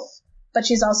elf, but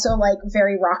she's also like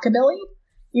very rockabilly.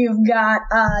 You've got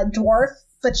a dwarf,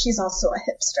 but she's also a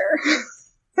hipster.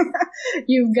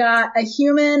 You've got a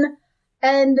human,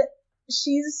 and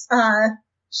she's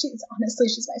honestly,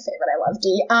 she's my favorite. I love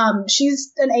Dee.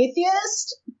 She's an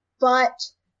atheist, but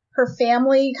her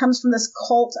family comes from this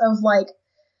cult of like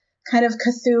kind of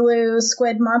Cthulhu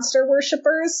squid monster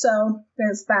worshippers, so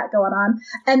there's that going on.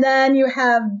 And then you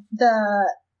have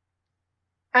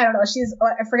I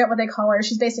forget what they call her.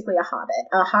 She's basically a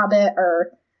hobbit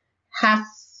or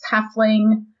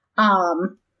halfling,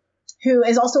 who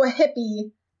is also a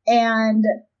hippie and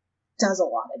does a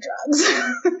lot of drugs.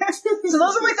 So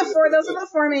those are the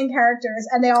 4 main characters,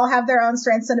 and they all have their own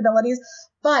strengths and abilities,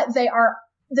 but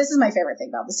this is my favorite thing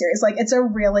about the series. Like, it's a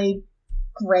really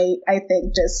great, I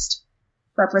think, just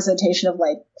representation of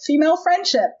like female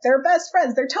friendship. They're best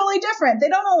friends. They're totally different. They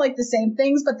don't all like the same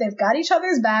things, but they've got each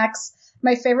other's backs.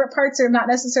 My favorite parts are not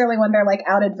necessarily when they're like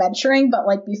out adventuring, but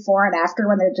like before and after,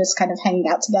 when they're just kind of hanging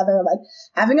out together, like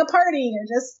having a party or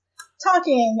just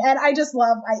talking. And I just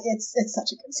love, it's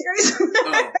such a good series.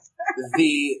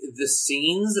 The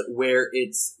scenes where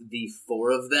it's the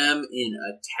 4 of them in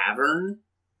a tavern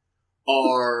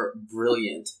are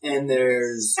brilliant. And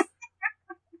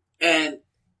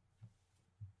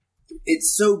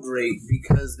it's so great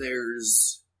because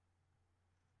there's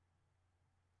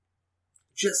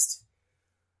just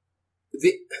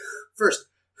first,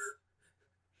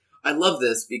 I love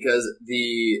this because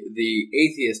the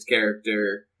atheist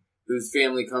character, whose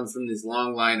family comes from this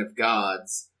long line of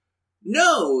gods,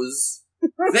 knows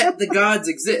that the gods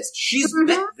exist. She's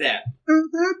met them.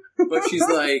 But she's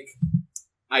like,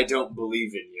 I don't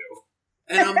believe in you.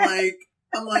 And I'm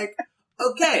like,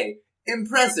 okay,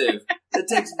 impressive. That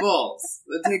takes balls.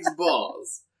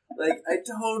 Like, I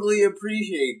totally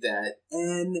appreciate that.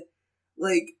 And,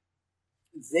 like,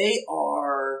 they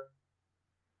are,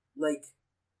 like,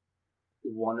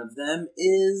 one of them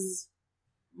is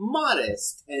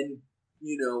modest and,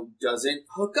 doesn't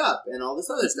hook up and all this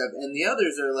other stuff. And the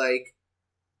others are like,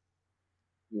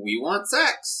 we want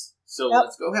sex, so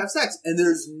let's go have sex. And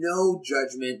there's no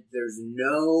judgment. There's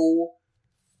no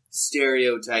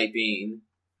stereotyping.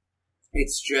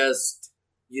 It's just,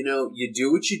 you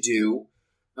do what you do.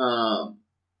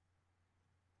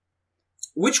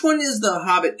 Which one is the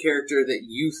Hobbit character that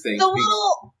you think?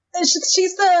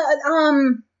 She's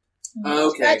the,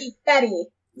 okay. Betty.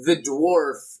 The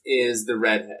dwarf is the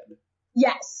redhead.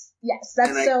 Yes.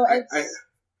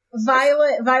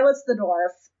 Violet's the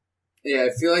dwarf. Yeah, I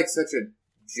feel like such a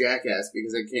jackass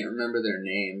because I can't remember their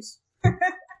names.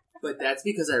 But that's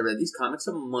because I read these comics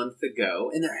a month ago,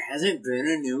 and there hasn't been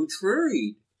a new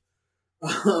trade.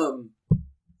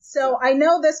 So I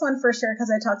know this one for sure because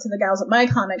I talked to the gals at my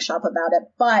comic shop about it.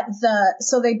 But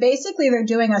they're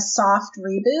doing a soft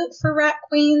reboot for Rat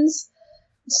Queens,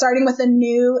 starting with a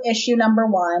new issue number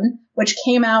 1, which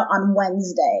came out on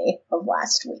Wednesday of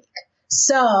last week.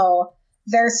 So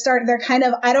they're kind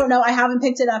of, I don't know, I haven't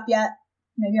picked it up yet.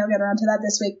 Maybe I'll get around to that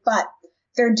this week, but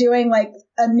they're doing like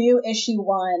a new issue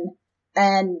 1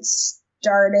 and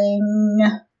starting,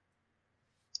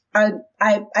 I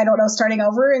don't know, starting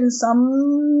over in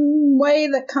some way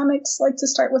that comics like to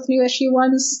start with new issue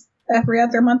 1s every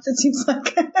other month, it seems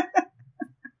like. I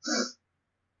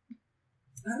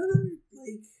don't know,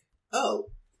 like,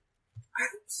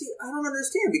 I don't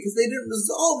understand because they didn't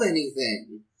resolve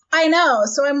anything. I know,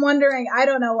 so I'm wondering, I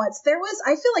don't know I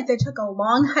feel like they took a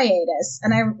long hiatus,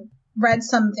 and I read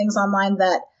some things online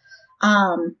that,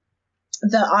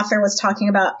 the author was talking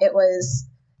about they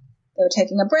were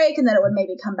taking a break and then it would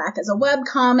maybe come back as a web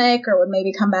comic or would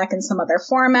maybe come back in some other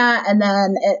format. And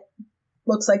then it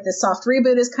looks like this soft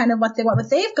reboot is kind of what they want, but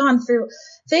they've gone through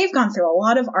a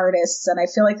lot of artists, and I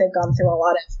feel like they've gone through a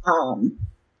lot of,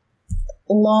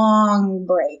 long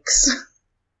breaks.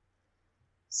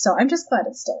 So I'm just glad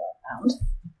it's still around.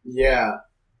 Yeah.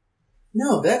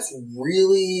 No, that's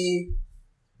really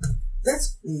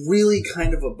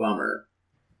kind of a bummer.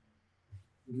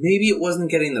 Maybe it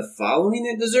wasn't getting the following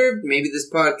it deserved. Maybe this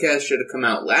podcast should have come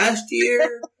out last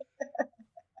year.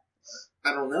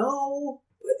 I don't know.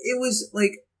 But it was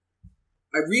like,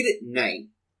 I read at night,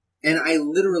 and I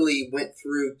literally went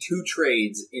through 2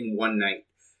 trades in one night.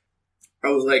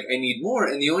 I was like, I need more,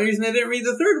 and the only reason I didn't read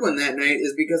the third one that night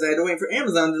is because I had to wait for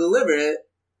Amazon to deliver it.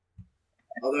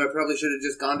 Although I probably should have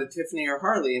just gone to Tiffany or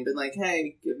Harley and been like,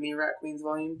 hey, give me Rat Queens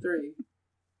Volume 3.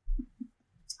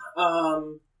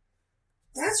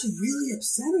 That's really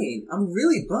upsetting. I'm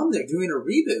really bummed they're doing a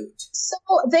reboot. So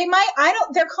they're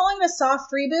calling it a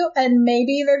soft reboot, and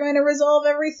maybe they're going to resolve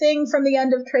everything from the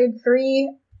end of Trade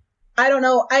 3. I don't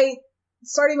know.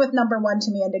 Starting with number 1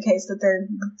 to me indicates that they're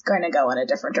going to go in a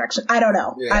different direction. I don't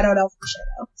know. Yeah. I don't know for sure,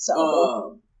 though.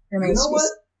 So, you know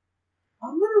what?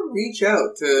 I'm going to reach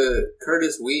out to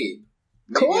Curtis Weeb.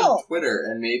 Maybe on Twitter,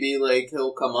 and maybe, like,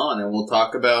 he'll come on and we'll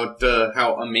talk about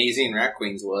how amazing Rat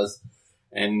Queens was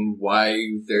and why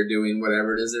they're doing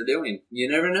whatever it is they're doing. You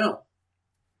never know.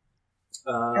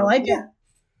 I like it.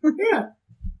 Yeah.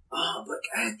 But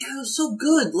God, that was so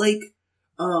good. Like,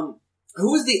 who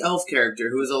was the elf character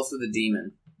who was also the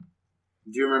demon?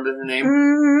 Do you remember her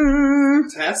name?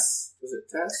 Tess? Was it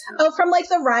Tess? No. Oh, from like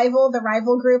the rival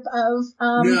group of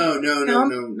No,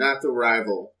 not the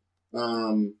rival.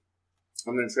 I'm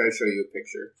gonna try to show you a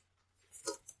picture.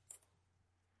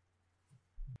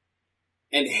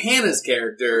 And Hannah's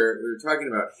character, we were talking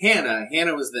about Hannah.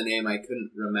 Hannah was the name I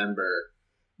couldn't remember.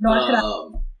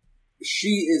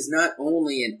 She is not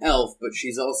only an elf, but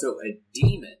she's also a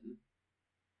demon,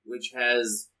 which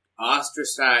has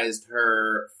ostracized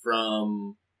her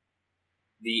from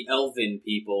the elven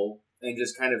people and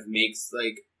just kind of makes,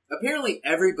 like, apparently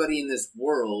everybody in this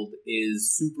world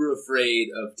is super afraid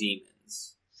of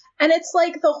demons. And it's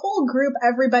like the whole group,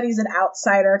 everybody's an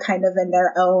outsider kind of in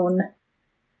their own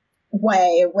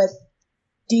way, with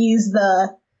Dee's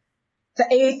the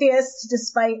atheist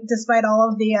despite all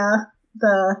of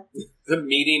the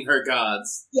meeting her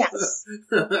gods. Yes.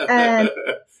 And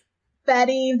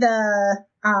Betty the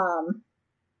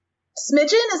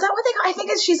smidgen, is that what they call? I think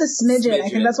she's a smidgen. I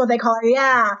think that's what they call her.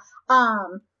 Yeah.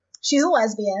 She's a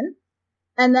lesbian.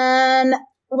 And then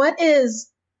what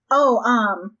is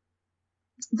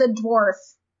the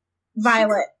dwarf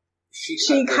Violet.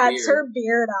 She cuts her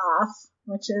beard off,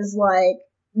 which is like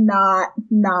not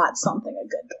something a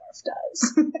good dwarf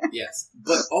does. Yes.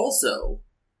 But also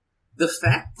the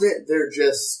fact that they're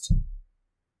just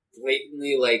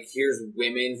blatantly like, here's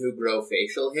women who grow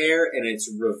facial hair and it's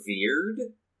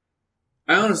revered.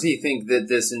 I honestly think that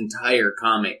this entire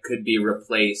comic could be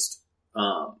replaced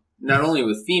not only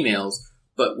with females,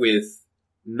 but with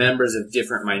members of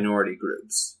different minority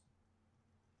groups.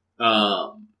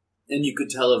 And you could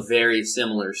tell a very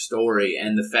similar story,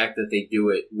 and the fact that they do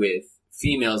it with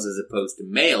females as opposed to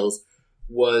males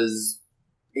was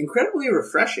incredibly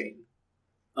refreshing.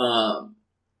 And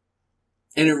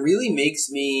it really makes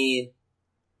me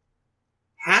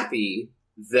happy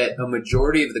that a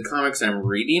majority of the comics I'm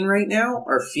reading right now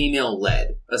are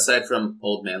female-led, aside from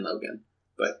Old Man Logan.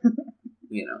 But,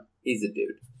 you know, he's a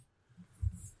dude.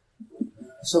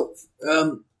 So,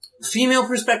 female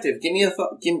perspective. Give me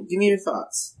your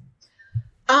thoughts.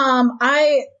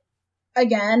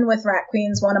 Again, with Rat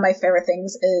Queens, one of my favorite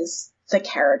things is the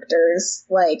characters.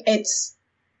 Like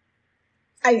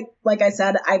like I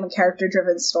said, I'm a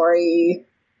character-driven story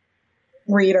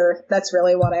reader. That's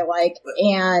really what I like.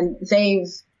 And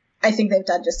I think they've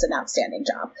done just an outstanding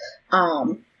job.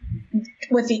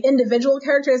 With the individual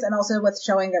characters and also with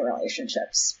showing the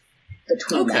relationships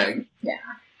between them. Yeah.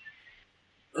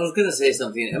 I was gonna say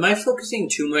something. Am I focusing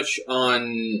too much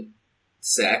on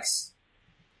sex?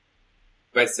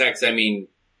 By sex, I mean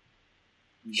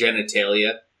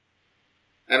genitalia.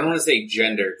 I don't want to say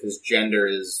gender, because gender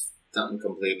is something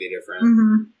completely different.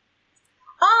 Mm-hmm.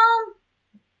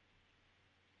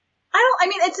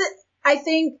 I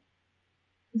think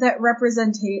that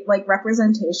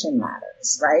representation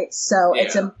matters, right? So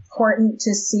It's important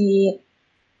to see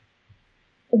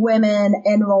women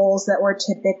in roles that were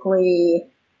typically,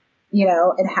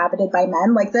 inhabited by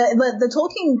men. Like the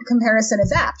Tolkien comparison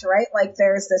is apt, right? Like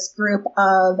there's this group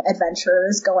of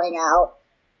adventurers going out,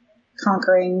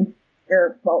 conquering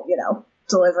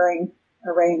delivering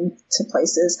a ring to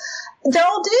places. They're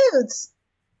all dudes.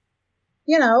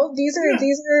 These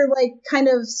are like kind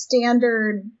of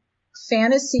standard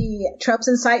fantasy tropes,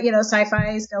 and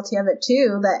sci-fi is guilty of it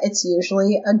too, that it's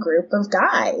usually a group of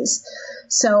guys.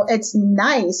 So it's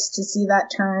nice to see that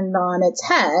turned on its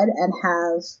head and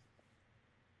have,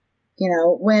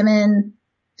 women,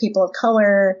 people of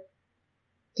color,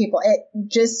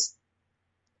 just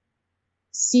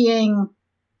seeing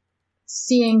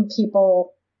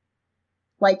people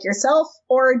like yourself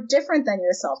or different than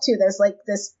yourself too. There's like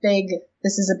this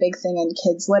is a big thing in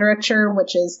kids literature,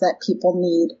 which is that people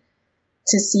need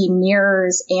to see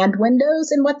mirrors and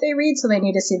windows in what they read. So they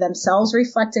need to see themselves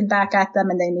reflected back at them,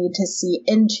 and they need to see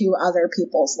into other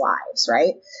people's lives,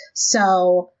 right?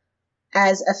 So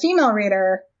as a female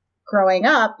reader growing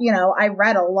up, I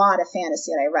read a lot of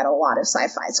fantasy and I read a lot of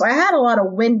sci-fi. So I had a lot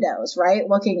of windows, right?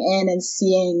 Looking in and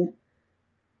seeing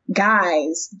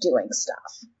guys doing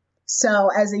stuff. So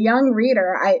as a young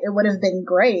reader, it would have been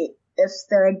great if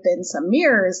there had been some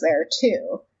mirrors there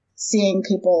too, seeing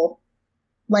people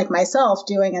like myself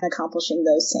doing and accomplishing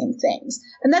those same things.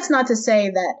 And that's not to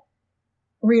say that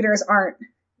readers aren't,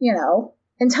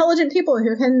 intelligent people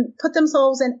who can put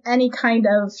themselves in any kind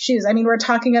of shoes. I mean, we're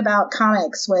talking about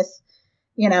comics with,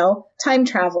 time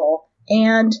travel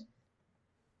and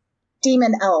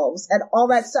demon elves and all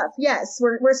that stuff. Yes,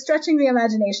 we're stretching the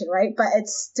imagination, right? But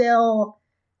it's still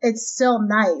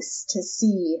nice to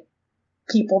see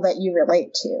people that you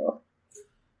relate to.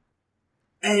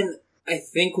 And I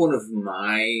think one of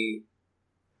my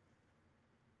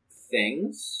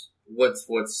things,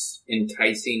 what's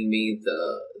enticing me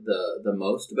the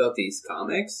most about these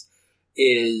comics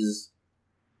is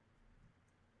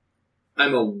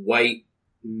I'm a white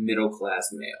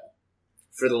middle-class male.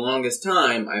 For the longest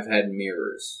time, I've had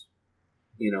mirrors,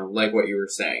 like what you were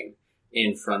saying,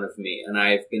 in front of me. And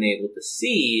I've been able to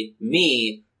see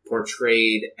me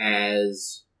portrayed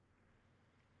as,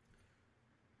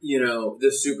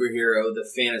 the superhero, the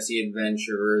fantasy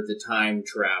adventurer, the time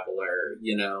traveler,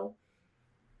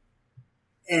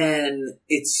 And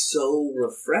it's so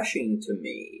refreshing to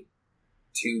me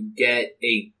to get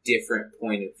a different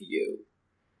point of view.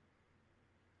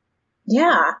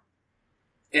 Yeah.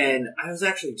 And I was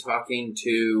actually talking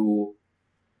to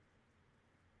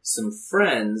some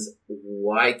friends.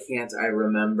 Why can't I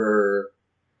remember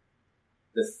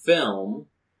the film?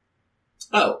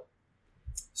 Oh,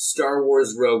 Star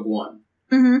Wars Rogue One.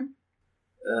 Mm-hmm.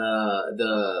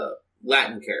 The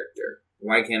Latin character.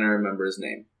 Why can't I remember his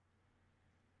name?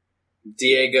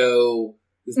 Diego.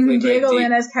 Who's played Diego by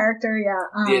Luna's character, yeah.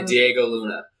 Diego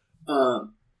Luna.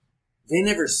 They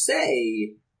never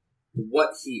say what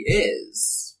he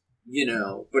is,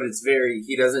 but it's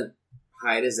he doesn't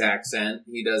hide his accent.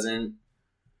 He doesn't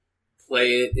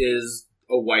play it as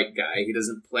a white guy. He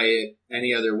doesn't play it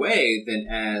any other way than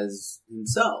as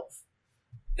himself.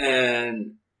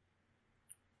 And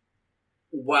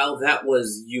while that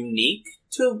was unique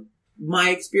to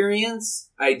my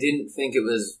experience, I didn't think it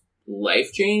was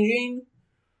life-changing.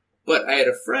 But I had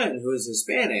a friend who was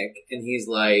Hispanic, and he's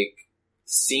like,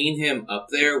 seeing him up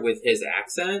there with his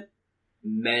accent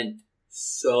meant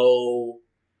so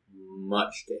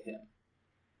much to him.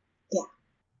 Yeah.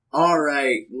 All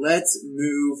right, let's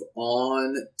move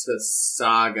on to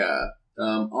Saga.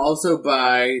 Also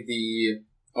by the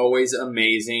always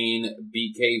amazing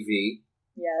BKV.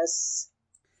 Yes.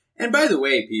 And by the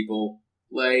way, people,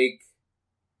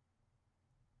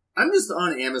 I'm just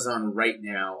on Amazon right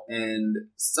now, and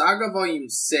Saga Volume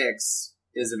 6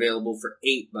 is available for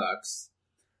 $8.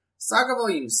 Saga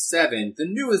Volume 7, the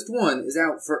newest one, is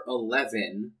out for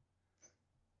 $11.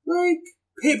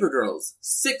 Paper Girls,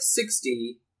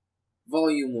 660,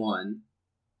 Volume 1.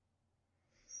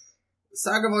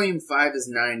 Saga Volume 5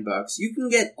 is $9. You can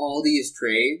get all these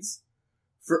trades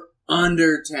for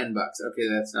under $10. Okay,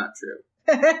 that's not true.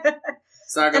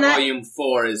 Saga Volume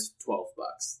 4 is $12.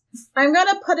 I'm going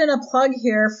to put in a plug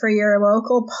here for your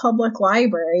local public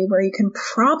library where you can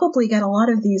probably get a lot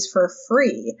of these for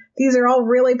free. These are all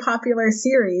really popular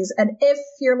series, and if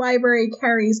your library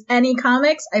carries any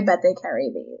comics, I bet they carry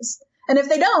these. And if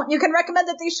they don't, you can recommend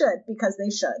that they should, because they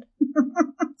should.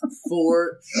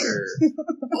 For sure.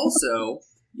 Also,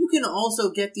 you can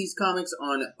also get these comics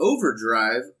on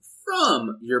Overdrive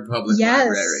from your public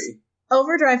library.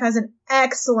 Overdrive has an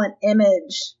excellent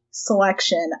image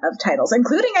selection of titles,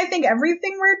 including, I think,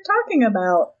 everything we're talking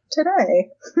about today.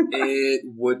 It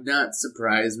would not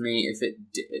surprise me if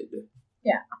it did.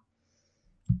 Yeah.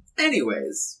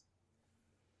 Anyways,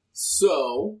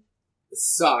 so,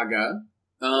 Saga.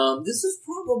 This is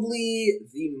probably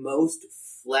the most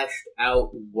fleshed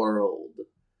out world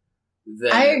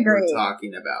that I agree. we're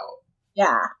talking about.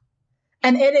 Yeah.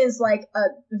 And it is like a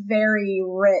very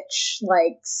rich,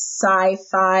 like,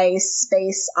 sci-fi,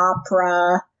 space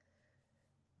opera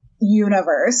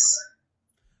universe.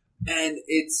 And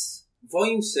it's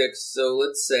volume 6, so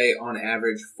let's say on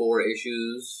average 4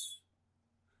 issues.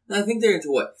 I think they're into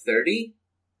what, 30?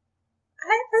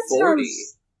 40.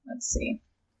 Let's see.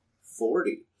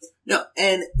 40. No,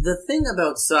 and the thing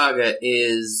about Saga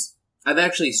is I've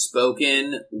actually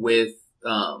spoken with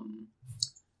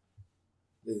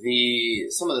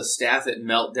some of the staff at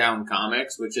Meltdown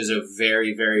Comics, which is a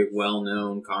very, very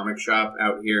well-known comic shop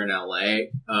out here in LA.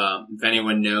 If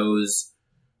anyone knows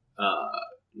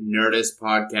Nerdist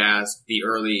podcast, the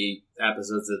early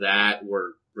episodes of that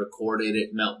were recorded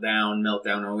at Meltdown.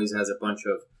 Meltdown always has a bunch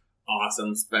of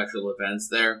awesome special events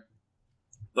there.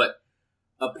 But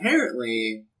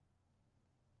apparently,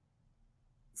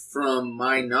 from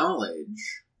my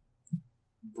knowledge,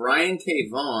 Brian K.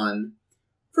 Vaughan,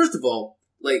 first of all,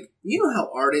 like, you know how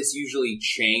artists usually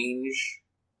change?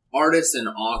 Artists and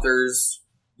authors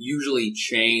usually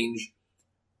change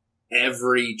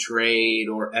every trade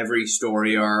or every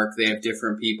story arc. They have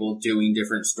different people doing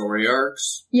different story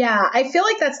arcs. Yeah, I feel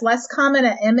like that's less common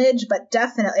at Image, but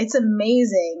definitely, it's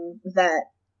amazing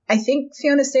that I think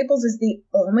Fiona Staples is the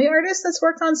only artist that's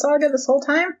worked on Saga this whole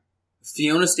time.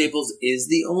 Fiona Staples is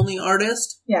the only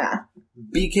artist. Yeah.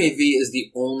 BKV is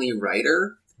the only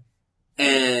writer.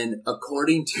 And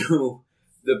according to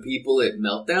the people at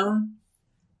Meltdown,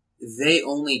 they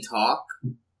only talk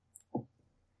 4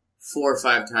 or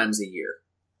 5 times a year.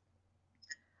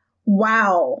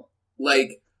 Wow.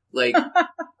 Like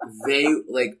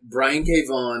Brian K.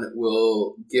 Vaughan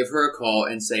will give her a call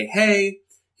and say, hey,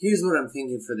 here's what I'm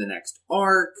thinking for the next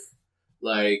arc.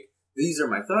 Like, these are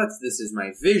my thoughts. This is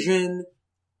my vision.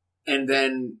 And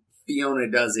then Fiona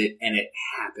does it and it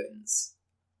happens.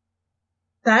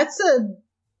 That's a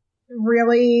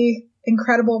really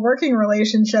incredible working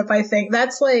relationship, I think.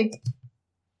 That's like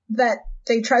that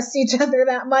they trust each other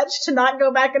that much to not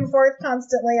go back and forth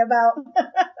constantly about.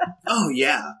 Oh,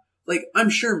 yeah. Like, I'm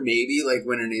sure maybe, like,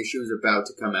 when an issue is about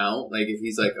to come out, like, if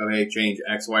he's like, okay, change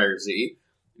X, Y, or Z,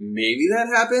 maybe that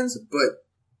happens, but,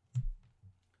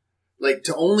 like,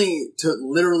 to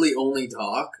literally only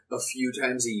talk a few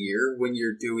times a year when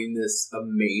you're doing this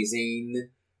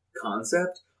amazing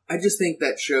concept, I just think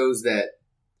that shows that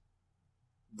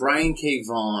Brian K.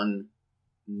 Vaughan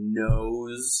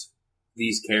knows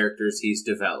these characters he's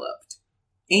developed.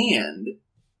 And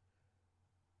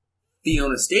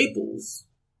Fiona Staples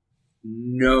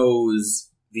knows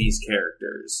these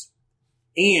characters.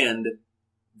 And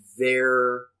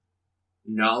their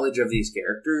knowledge of these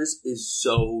characters is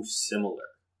so similar.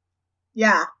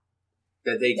 Yeah.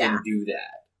 That they can do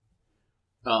that.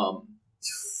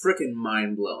 It's freaking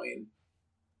mind-blowing.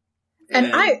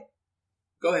 And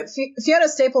Go ahead. Fiona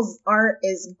Staples' art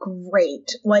is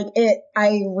great. Like,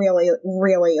 I really,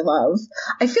 really love.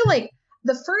 I feel like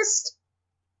the first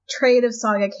trade of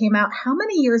Saga came out how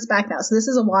many years back now? So this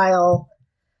is a while.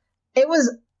 It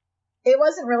wasn't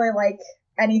really like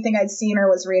anything I'd seen or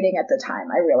was reading at the time.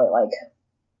 I really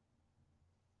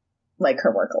like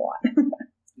her work a lot.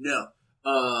 No.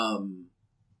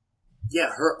 Yeah,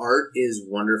 her art is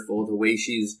wonderful. The way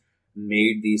she's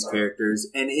made these characters.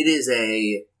 And it is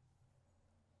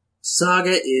Saga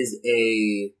is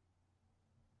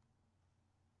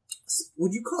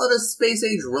would you call it a space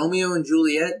age Romeo and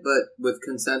Juliet, but with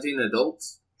consenting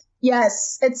adults?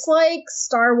 Yes, it's like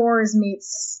Star Wars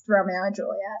meets Romeo and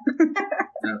Juliet.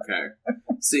 Okay.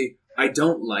 See, I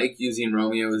don't like using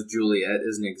Romeo as Juliet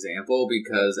as an example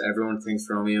because everyone thinks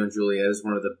Romeo and Juliet is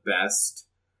one of the best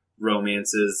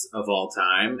romances of all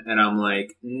time. And I'm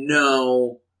like,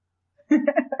 no.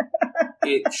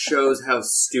 it shows how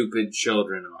stupid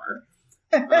children are.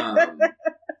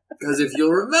 Because if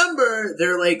you'll remember,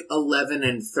 they're like 11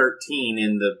 and 13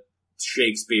 in the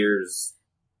Shakespeare's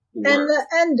work. And the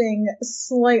ending,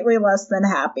 slightly less than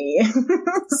happy.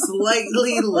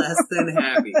 Slightly less than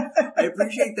happy. I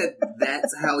appreciate that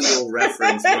that's how you'll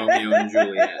reference Romeo and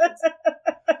Juliet.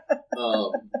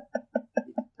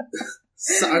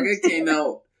 Saga came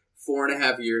out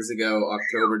 4.5 years ago,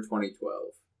 October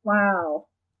 2012. Wow.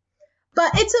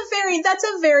 But that's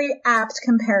a very apt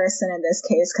comparison in this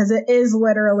case, because it is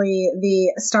literally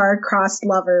the star-crossed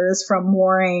lovers from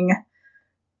warring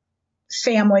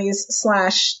families /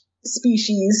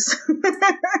 species.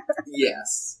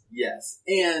 Yes.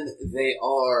 And they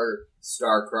are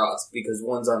star-crossed because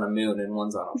one's on a moon and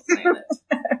one's on a planet.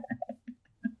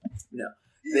 No.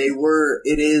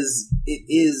 It is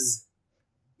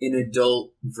an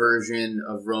adult version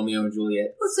of Romeo and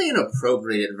Juliet. Let's say an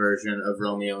appropriate version of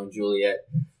Romeo and Juliet.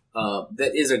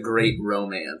 That is a great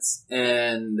romance.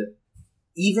 And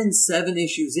even 7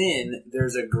 issues in,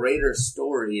 there's a greater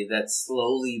story that's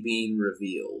slowly being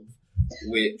revealed.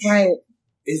 Which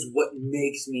is what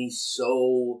makes me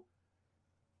so,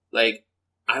 like,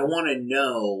 I want to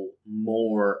know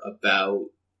more about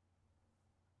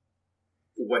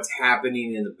what's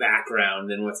happening in the background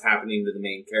than what's happening to the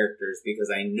main characters, because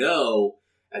I know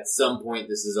at some point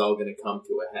this is all going to come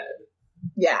to a head.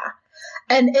 Yeah.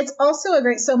 And it's also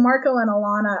so Marco and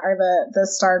Alana are the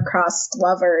star-crossed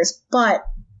lovers, but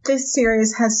this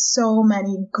series has so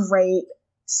many great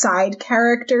side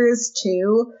characters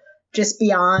too, just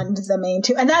beyond the main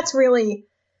two. And that's really,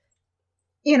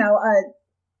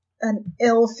 an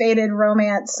ill-fated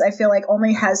romance, I feel like,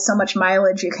 only has so much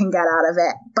mileage you can get out of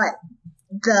it. But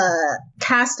the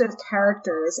cast of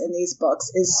characters in these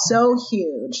books is so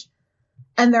huge,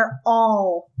 and they're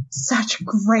all such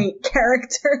great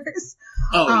characters.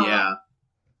 Oh, yeah.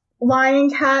 Lion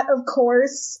Cat, of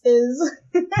course, is...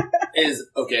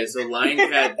 Okay, so Lion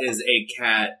Cat is a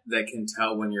cat that can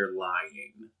tell when you're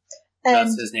lying.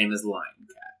 Thus, his name is Lion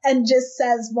Cat. And just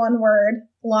says one word,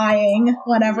 lying,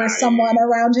 whenever someone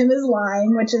around him is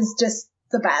lying, which is just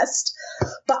the best.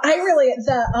 But I really,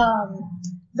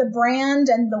 the Brand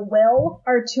and the Will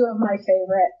are 2 of my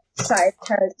favorite side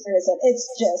characters, and it's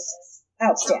just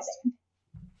outstanding.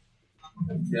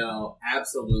 No,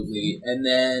 absolutely. And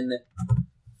then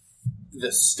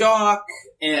the Stalk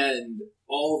and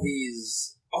all the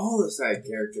side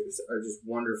characters are just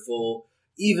wonderful.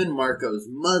 Even Marco's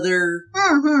mother.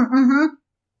 And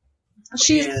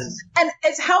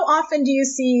it's how often do you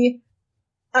see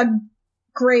a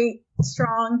great,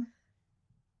 strong,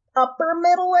 upper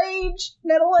middle-aged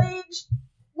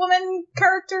woman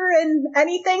character in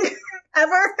anything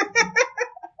ever?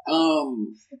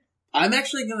 I'm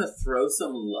actually gonna throw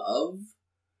some love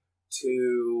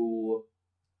to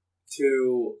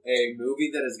a movie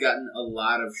that has gotten a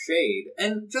lot of shade,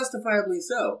 and justifiably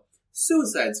so.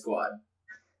 Suicide Squad.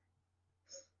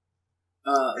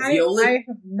 I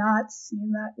have not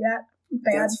seen that yet.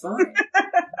 Bad. That's fine.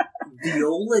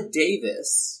 Viola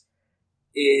Davis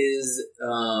is,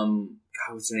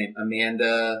 what's her name?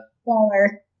 Amanda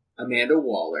Waller.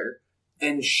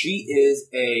 And she is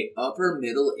a upper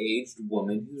middle-aged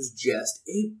woman who's just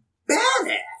a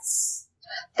badass.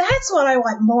 That's what I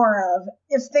want more of.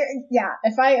 If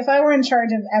I were in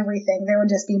charge of everything, there would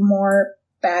just be more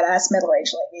badass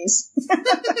middle-aged ladies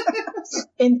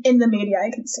in the media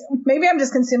I consume. Maybe I'm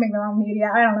just consuming the wrong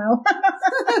media. I don't know.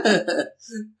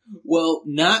 Well,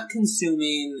 not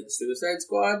consuming Suicide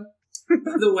Squad.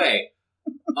 By the way,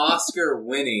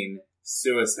 Oscar-winning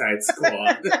Suicide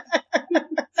Squad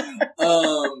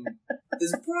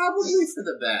is probably for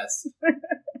the best.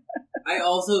 I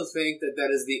also think that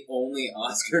is the only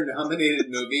Oscar-nominated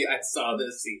movie I saw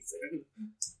this season.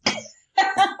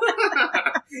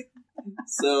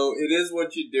 So it is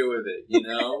what you do with it,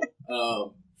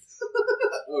 oh,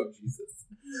 Jesus.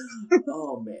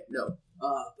 Oh, man. No.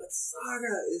 But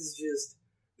Saga is just...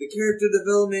 the character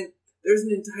development... There's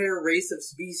an entire race of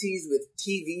species with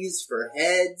TVs for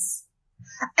heads.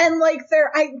 And, my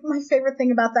favorite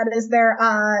thing about that is their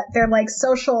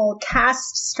social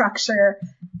caste structure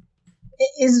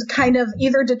is kind of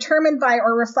either determined by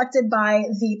or reflected by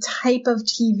the type of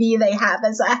TV they have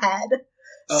as a head.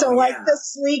 So, the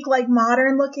sleek,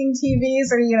 modern looking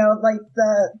TVs are,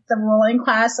 the ruling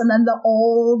class, and then the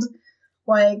old,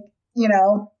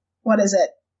 what is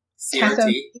it?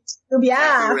 CRT.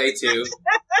 Yeah. Ray 2.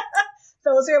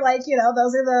 Those are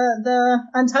those are the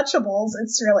untouchables.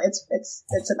 It's really, it's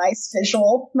a nice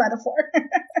visual metaphor.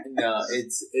 No,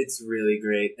 it's really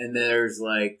great. And there's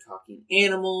talking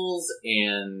animals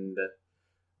and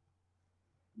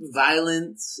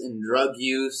violence and drug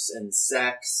use and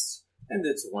sex, and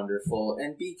it's wonderful.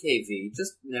 And BKV,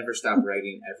 just never stop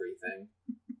writing everything.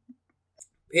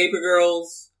 Paper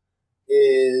Girls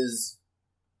is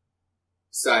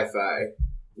sci-fi.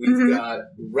 We've got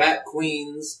Rat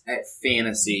Queens at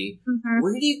fantasy.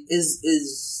 Where do you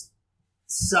is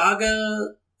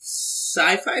Saga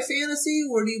sci-fi fantasy?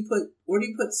 Where do you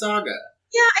put Saga?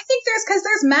 Yeah, I think because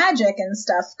there's magic and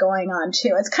stuff going on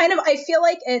too. It's kind of, I feel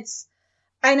like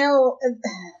I know,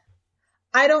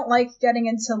 I don't like getting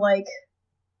into like,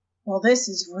 well, this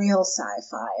is real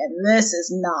sci-fi and this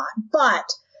is not, but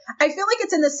I feel like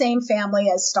it's in the same family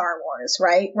as Star Wars,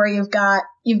 right? Where you've got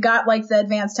like the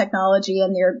advanced technology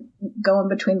and you're going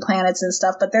between planets and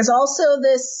stuff, but there's also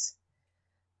this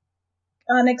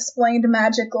unexplained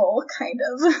magical kind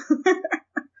of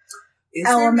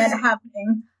element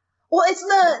happening. Well, it's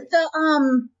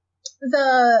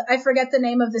the I forget the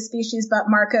name of the species, but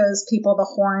Marco's people, the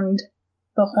horned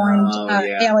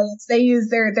aliens, they use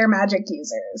their magic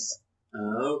users.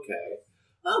 Okay.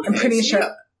 I'm pretty sure.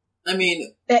 Yeah. I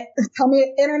mean,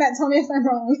 internet, tell me if I'm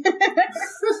wrong.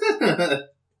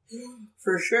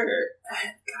 For sure.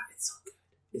 God, it's so good.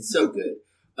 It's so good.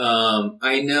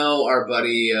 I know our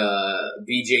buddy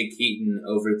BJ Keaton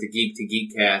over at the Geek to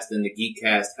Geekcast and the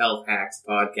Geekcast Health Hacks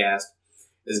podcast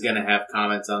is going to have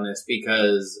comments on this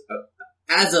because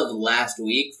as of last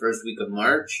week, first week of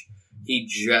March, he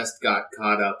just got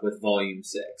caught up with Volume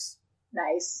 6.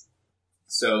 Nice.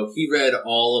 So he read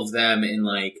all of them in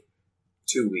like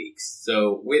 2 weeks.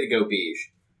 So way to go, Beige.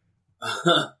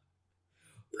 But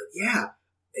yeah,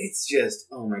 it's just,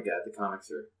 oh my god, the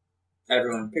comics are...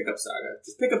 Everyone, pick up Saga.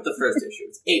 Just pick up the first issue.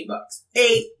 It's $8.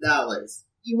 $8.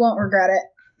 You won't regret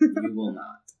it. You will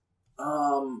not.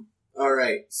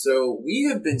 Alright, so we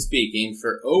have been speaking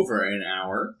for over an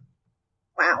hour.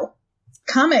 Wow.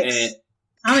 Comics.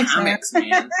 Comics,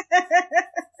 man.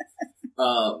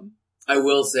 I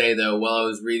will say, though, while I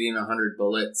was reading 100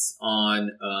 Bullets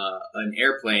on an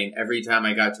airplane, every time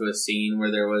I got to a scene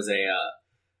where there was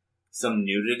some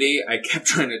nudity, I kept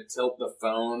trying to tilt the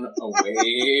phone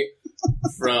away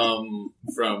from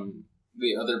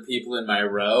the other people in my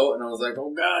row, and I was like,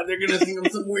 oh god, they're gonna think I'm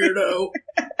some weirdo.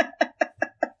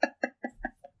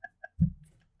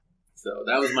 So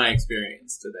that was my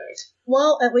experience today.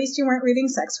 Well, at least you weren't reading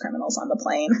sex criminals on the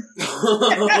plane.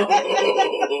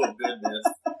 Oh, goodness.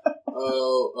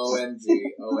 Oh, OMG.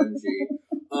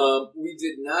 We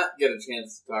did not get a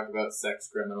chance to talk about sex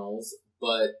criminals,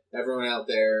 but everyone out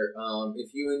there,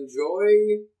 if you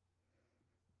enjoy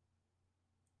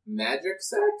magic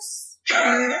sex...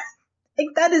 I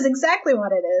think that is exactly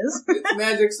what it is. It's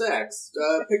magic sex.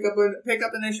 Pick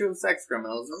up an issue of Sex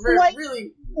Criminals.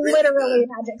 Really literally good.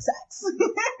 magic sex.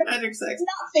 Magic sex.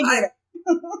 Not figurative.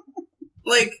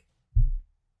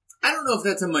 I don't know if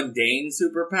that's a mundane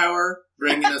superpower,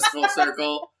 bringing us full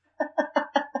circle.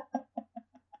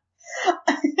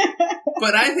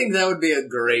 But I think that would be a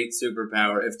great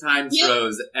superpower if time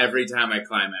froze every time I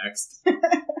climaxed.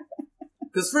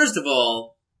 Because first of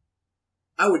all,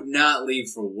 I would not leave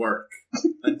for work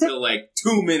until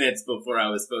 2 minutes before I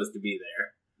was supposed to be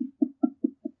there.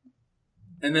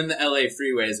 And then the LA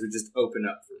freeways would just open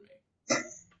up for me.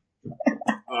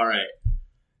 Alright.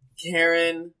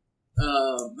 Karen,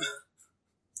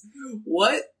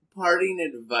 what parting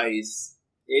advice,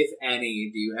 if any,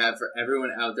 do you have for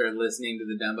everyone out there listening to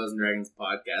the Dumbos and Dragons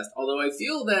podcast? Although I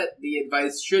feel that the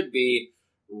advice should be,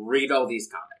 read all these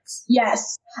comics.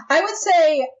 Yes. I would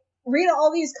say... read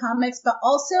all these comics, but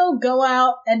also go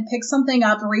out and pick something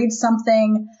up, read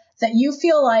something that you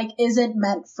feel like isn't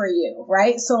meant for you,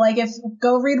 right? So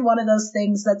go read one of those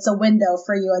things that's a window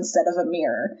for you instead of a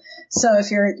mirror. So if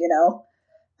you're,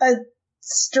 a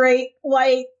straight,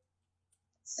 white,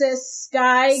 cis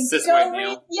guy,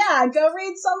 go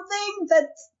read something that,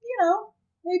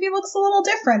 maybe looks a little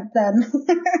different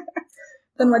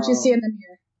than what you see in the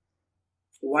mirror.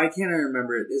 Why can't I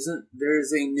remember it?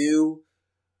 There's a new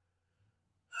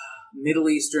Middle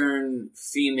Eastern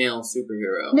female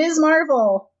superhero. Ms.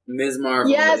 Marvel. Ms.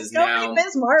 Marvel. Yes, go read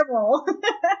Ms. Marvel.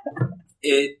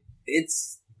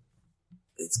 It's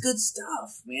good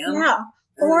stuff, man. Yeah.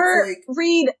 Or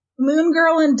read Moon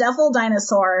Girl and Devil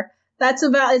Dinosaur.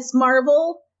 It's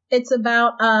Marvel. It's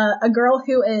about a girl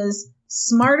who is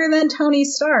smarter than Tony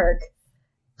Stark,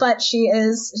 but she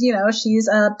is, she's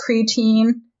a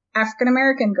preteen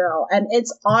African-American girl, and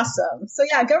it's awesome. So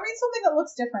yeah, go read something that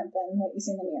looks different than what you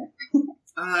see in the mirror.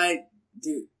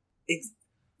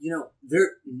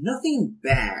 Nothing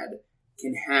bad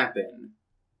can happen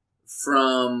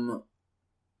from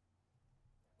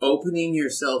opening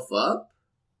yourself up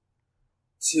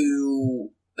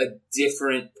to a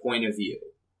different point of view.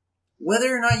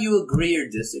 whether or not you agree or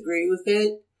disagree with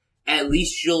it, at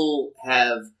least you'll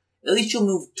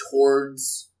move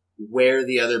towards where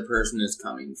the other person is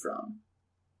coming from.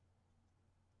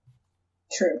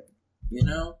 True. You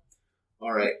know?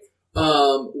 Alright.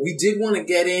 We did want to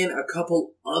get in a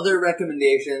couple other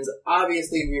recommendations.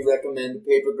 Obviously, we recommend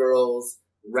Paper Girls,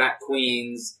 Rat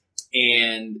Queens,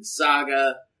 and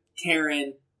Saga.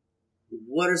 Karen,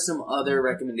 what are some other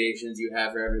recommendations you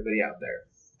have for everybody out there?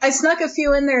 I snuck a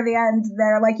few in there at the end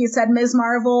there. Like you said, Ms.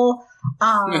 Marvel,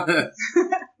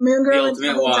 Moon Girl and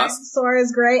Double Dinosaur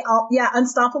is great.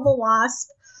 Unstoppable Wasp.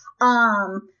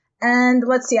 And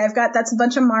let's see, that's a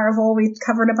bunch of Marvel. We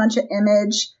covered a bunch of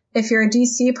Image. If you're a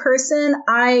DC person,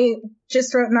 I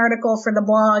just wrote an article for the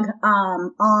blog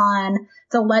on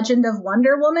The Legend of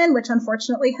Wonder Woman, which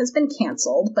unfortunately has been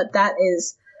canceled, but that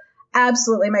is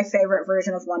absolutely my favorite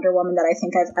version of Wonder Woman that I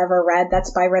think I've ever read.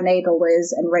 That's by Renee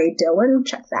DeLiz and Ray Dillon.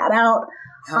 Check that out.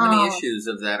 How many issues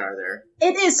of that are there?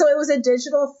 It is. So it was a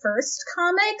digital first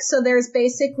comic. So there's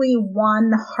basically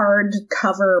one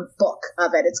hardcover book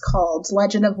of it. It's called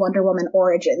Legend of Wonder Woman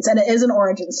Origins. And it is an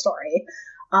origin story.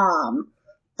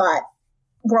 But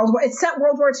it's set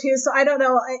World War II. So I don't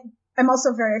know. I'm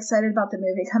also very excited about the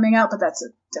movie coming out, but that's a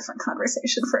different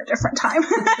conversation for a different time.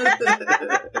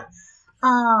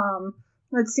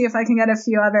 Let's see if I can get a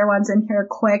few other ones in here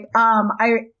quick.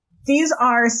 These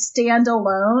are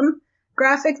standalone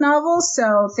graphic novels,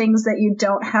 so things that you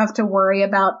don't have to worry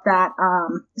about that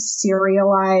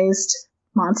serialized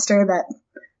monster that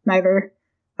neither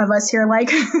of us here like.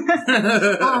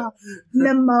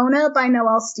 Nimona by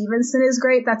Noelle Stevenson is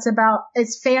great.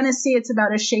 It's fantasy. It's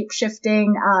about a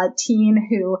shape-shifting teen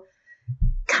who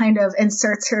kind of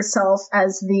inserts herself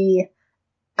as the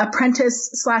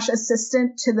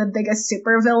apprentice/assistant to the biggest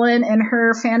supervillain in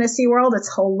her fantasy world. It's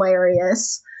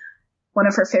hilarious. One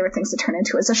of her favorite things to turn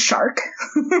into is a shark.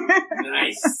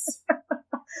 Nice.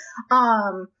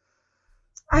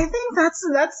 I think that's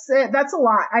it. That's a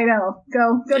lot. I know.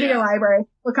 Go to your library.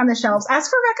 Look on the shelves. Ask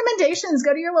for recommendations.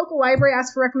 Go to your local library.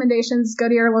 Ask for recommendations. Go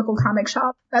to your local comic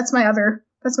shop. That's my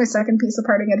second piece of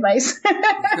parting advice.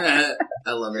 I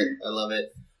love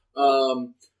it.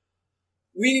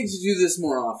 We need to do this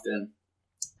more often.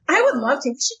 I would love to.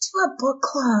 We should do a book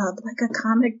club, like a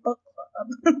comic book club.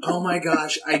 Oh my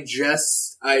gosh.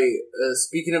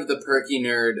 Speaking of the perky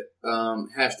nerd,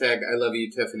 hashtag I love you,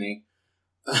 Tiffany.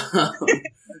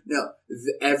 No,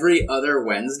 every other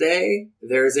Wednesday,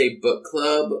 there's a book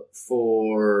club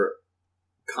for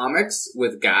comics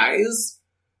with guys,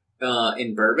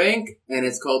 in Burbank, and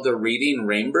it's called the Reading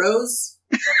Rainbows.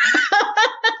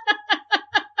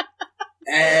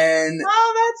 And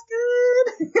that's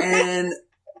good. And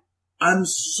I'm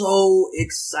so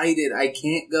excited. I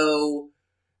can't go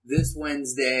this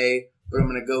Wednesday, but I'm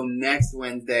gonna go next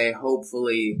Wednesday,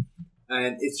 hopefully.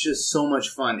 And it's just so much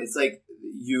fun. It's like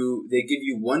they give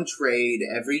you one trade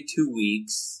every 2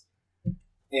 weeks,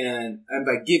 and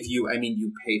by give you, I mean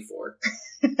you pay for.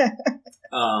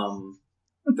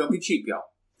 Don't be cheap,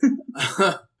 y'all.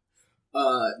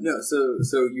 No,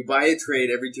 so you buy a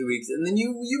trade every 2 weeks, and then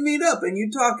you meet up and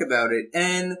you talk about it.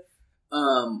 And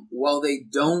while they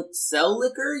don't sell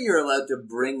liquor, you're allowed to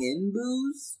bring in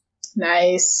booze.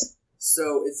 Nice.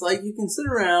 So it's like you can sit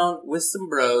around with some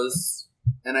bros,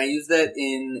 and I use that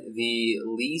in the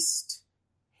least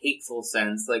hateful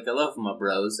sense. Like, I love my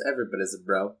bros. Everybody's a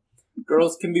bro.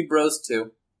 Girls can be bros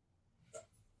too.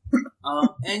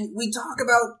 And we talk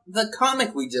about the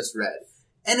comic we just read.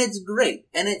 And it's great.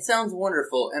 And it sounds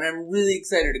wonderful. And I'm really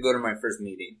excited to go to my first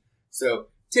meeting. So,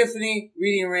 Tiffany,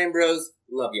 Reading Rainbows,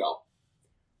 love y'all.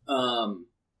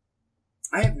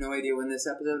 I have no idea when this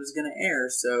episode is going to air.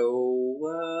 So,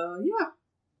 yeah.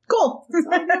 Cool. That's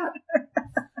all I got.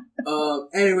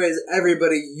 Anyways,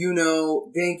 everybody,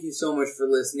 thank you so much for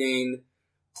listening.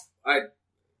 I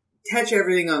catch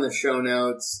everything on the show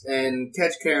notes and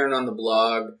catch Karen on the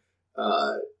blog.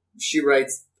 She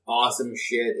writes awesome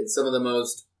shit. It's some of the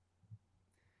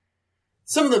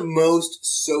most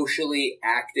socially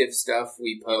active stuff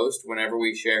we post. Whenever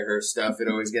we share her stuff, it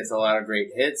always gets a lot of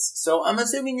great hits. So I'm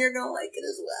assuming you're going to like it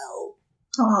as well.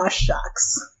 Aw,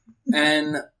 shucks.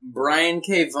 And Brian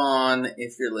K. Vaughn,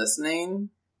 if you're listening,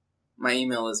 my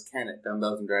email is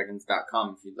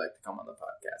ken@dumbbellsanddragons.com if you'd like to come on the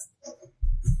podcast.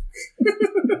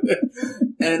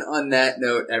 And on that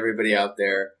note, everybody out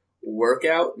there, work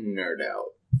out, nerd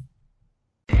out.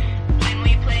 When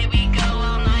we play, we go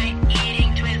all night,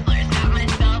 eating Twizzlers. Got my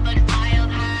spell books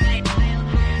piled high.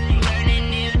 Learning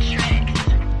new tricks,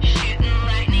 shooting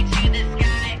lightning to the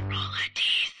sky. Roll a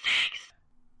d6.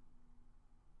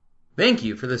 Thank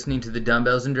you for listening to the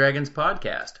Dumbbells and Dragons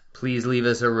podcast. Please leave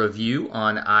us a review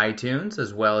on iTunes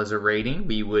as well as a rating.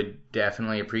 We would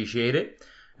definitely appreciate it.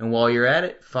 And while you're at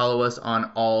it, follow us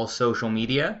on all social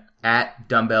media at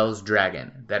Dumbbells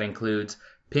Dragon. That includes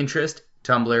Pinterest,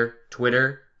 Tumblr,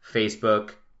 Twitter,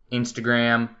 Facebook,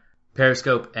 Instagram,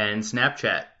 Periscope, and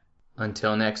Snapchat.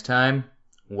 Until next time,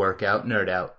 work out, nerd out.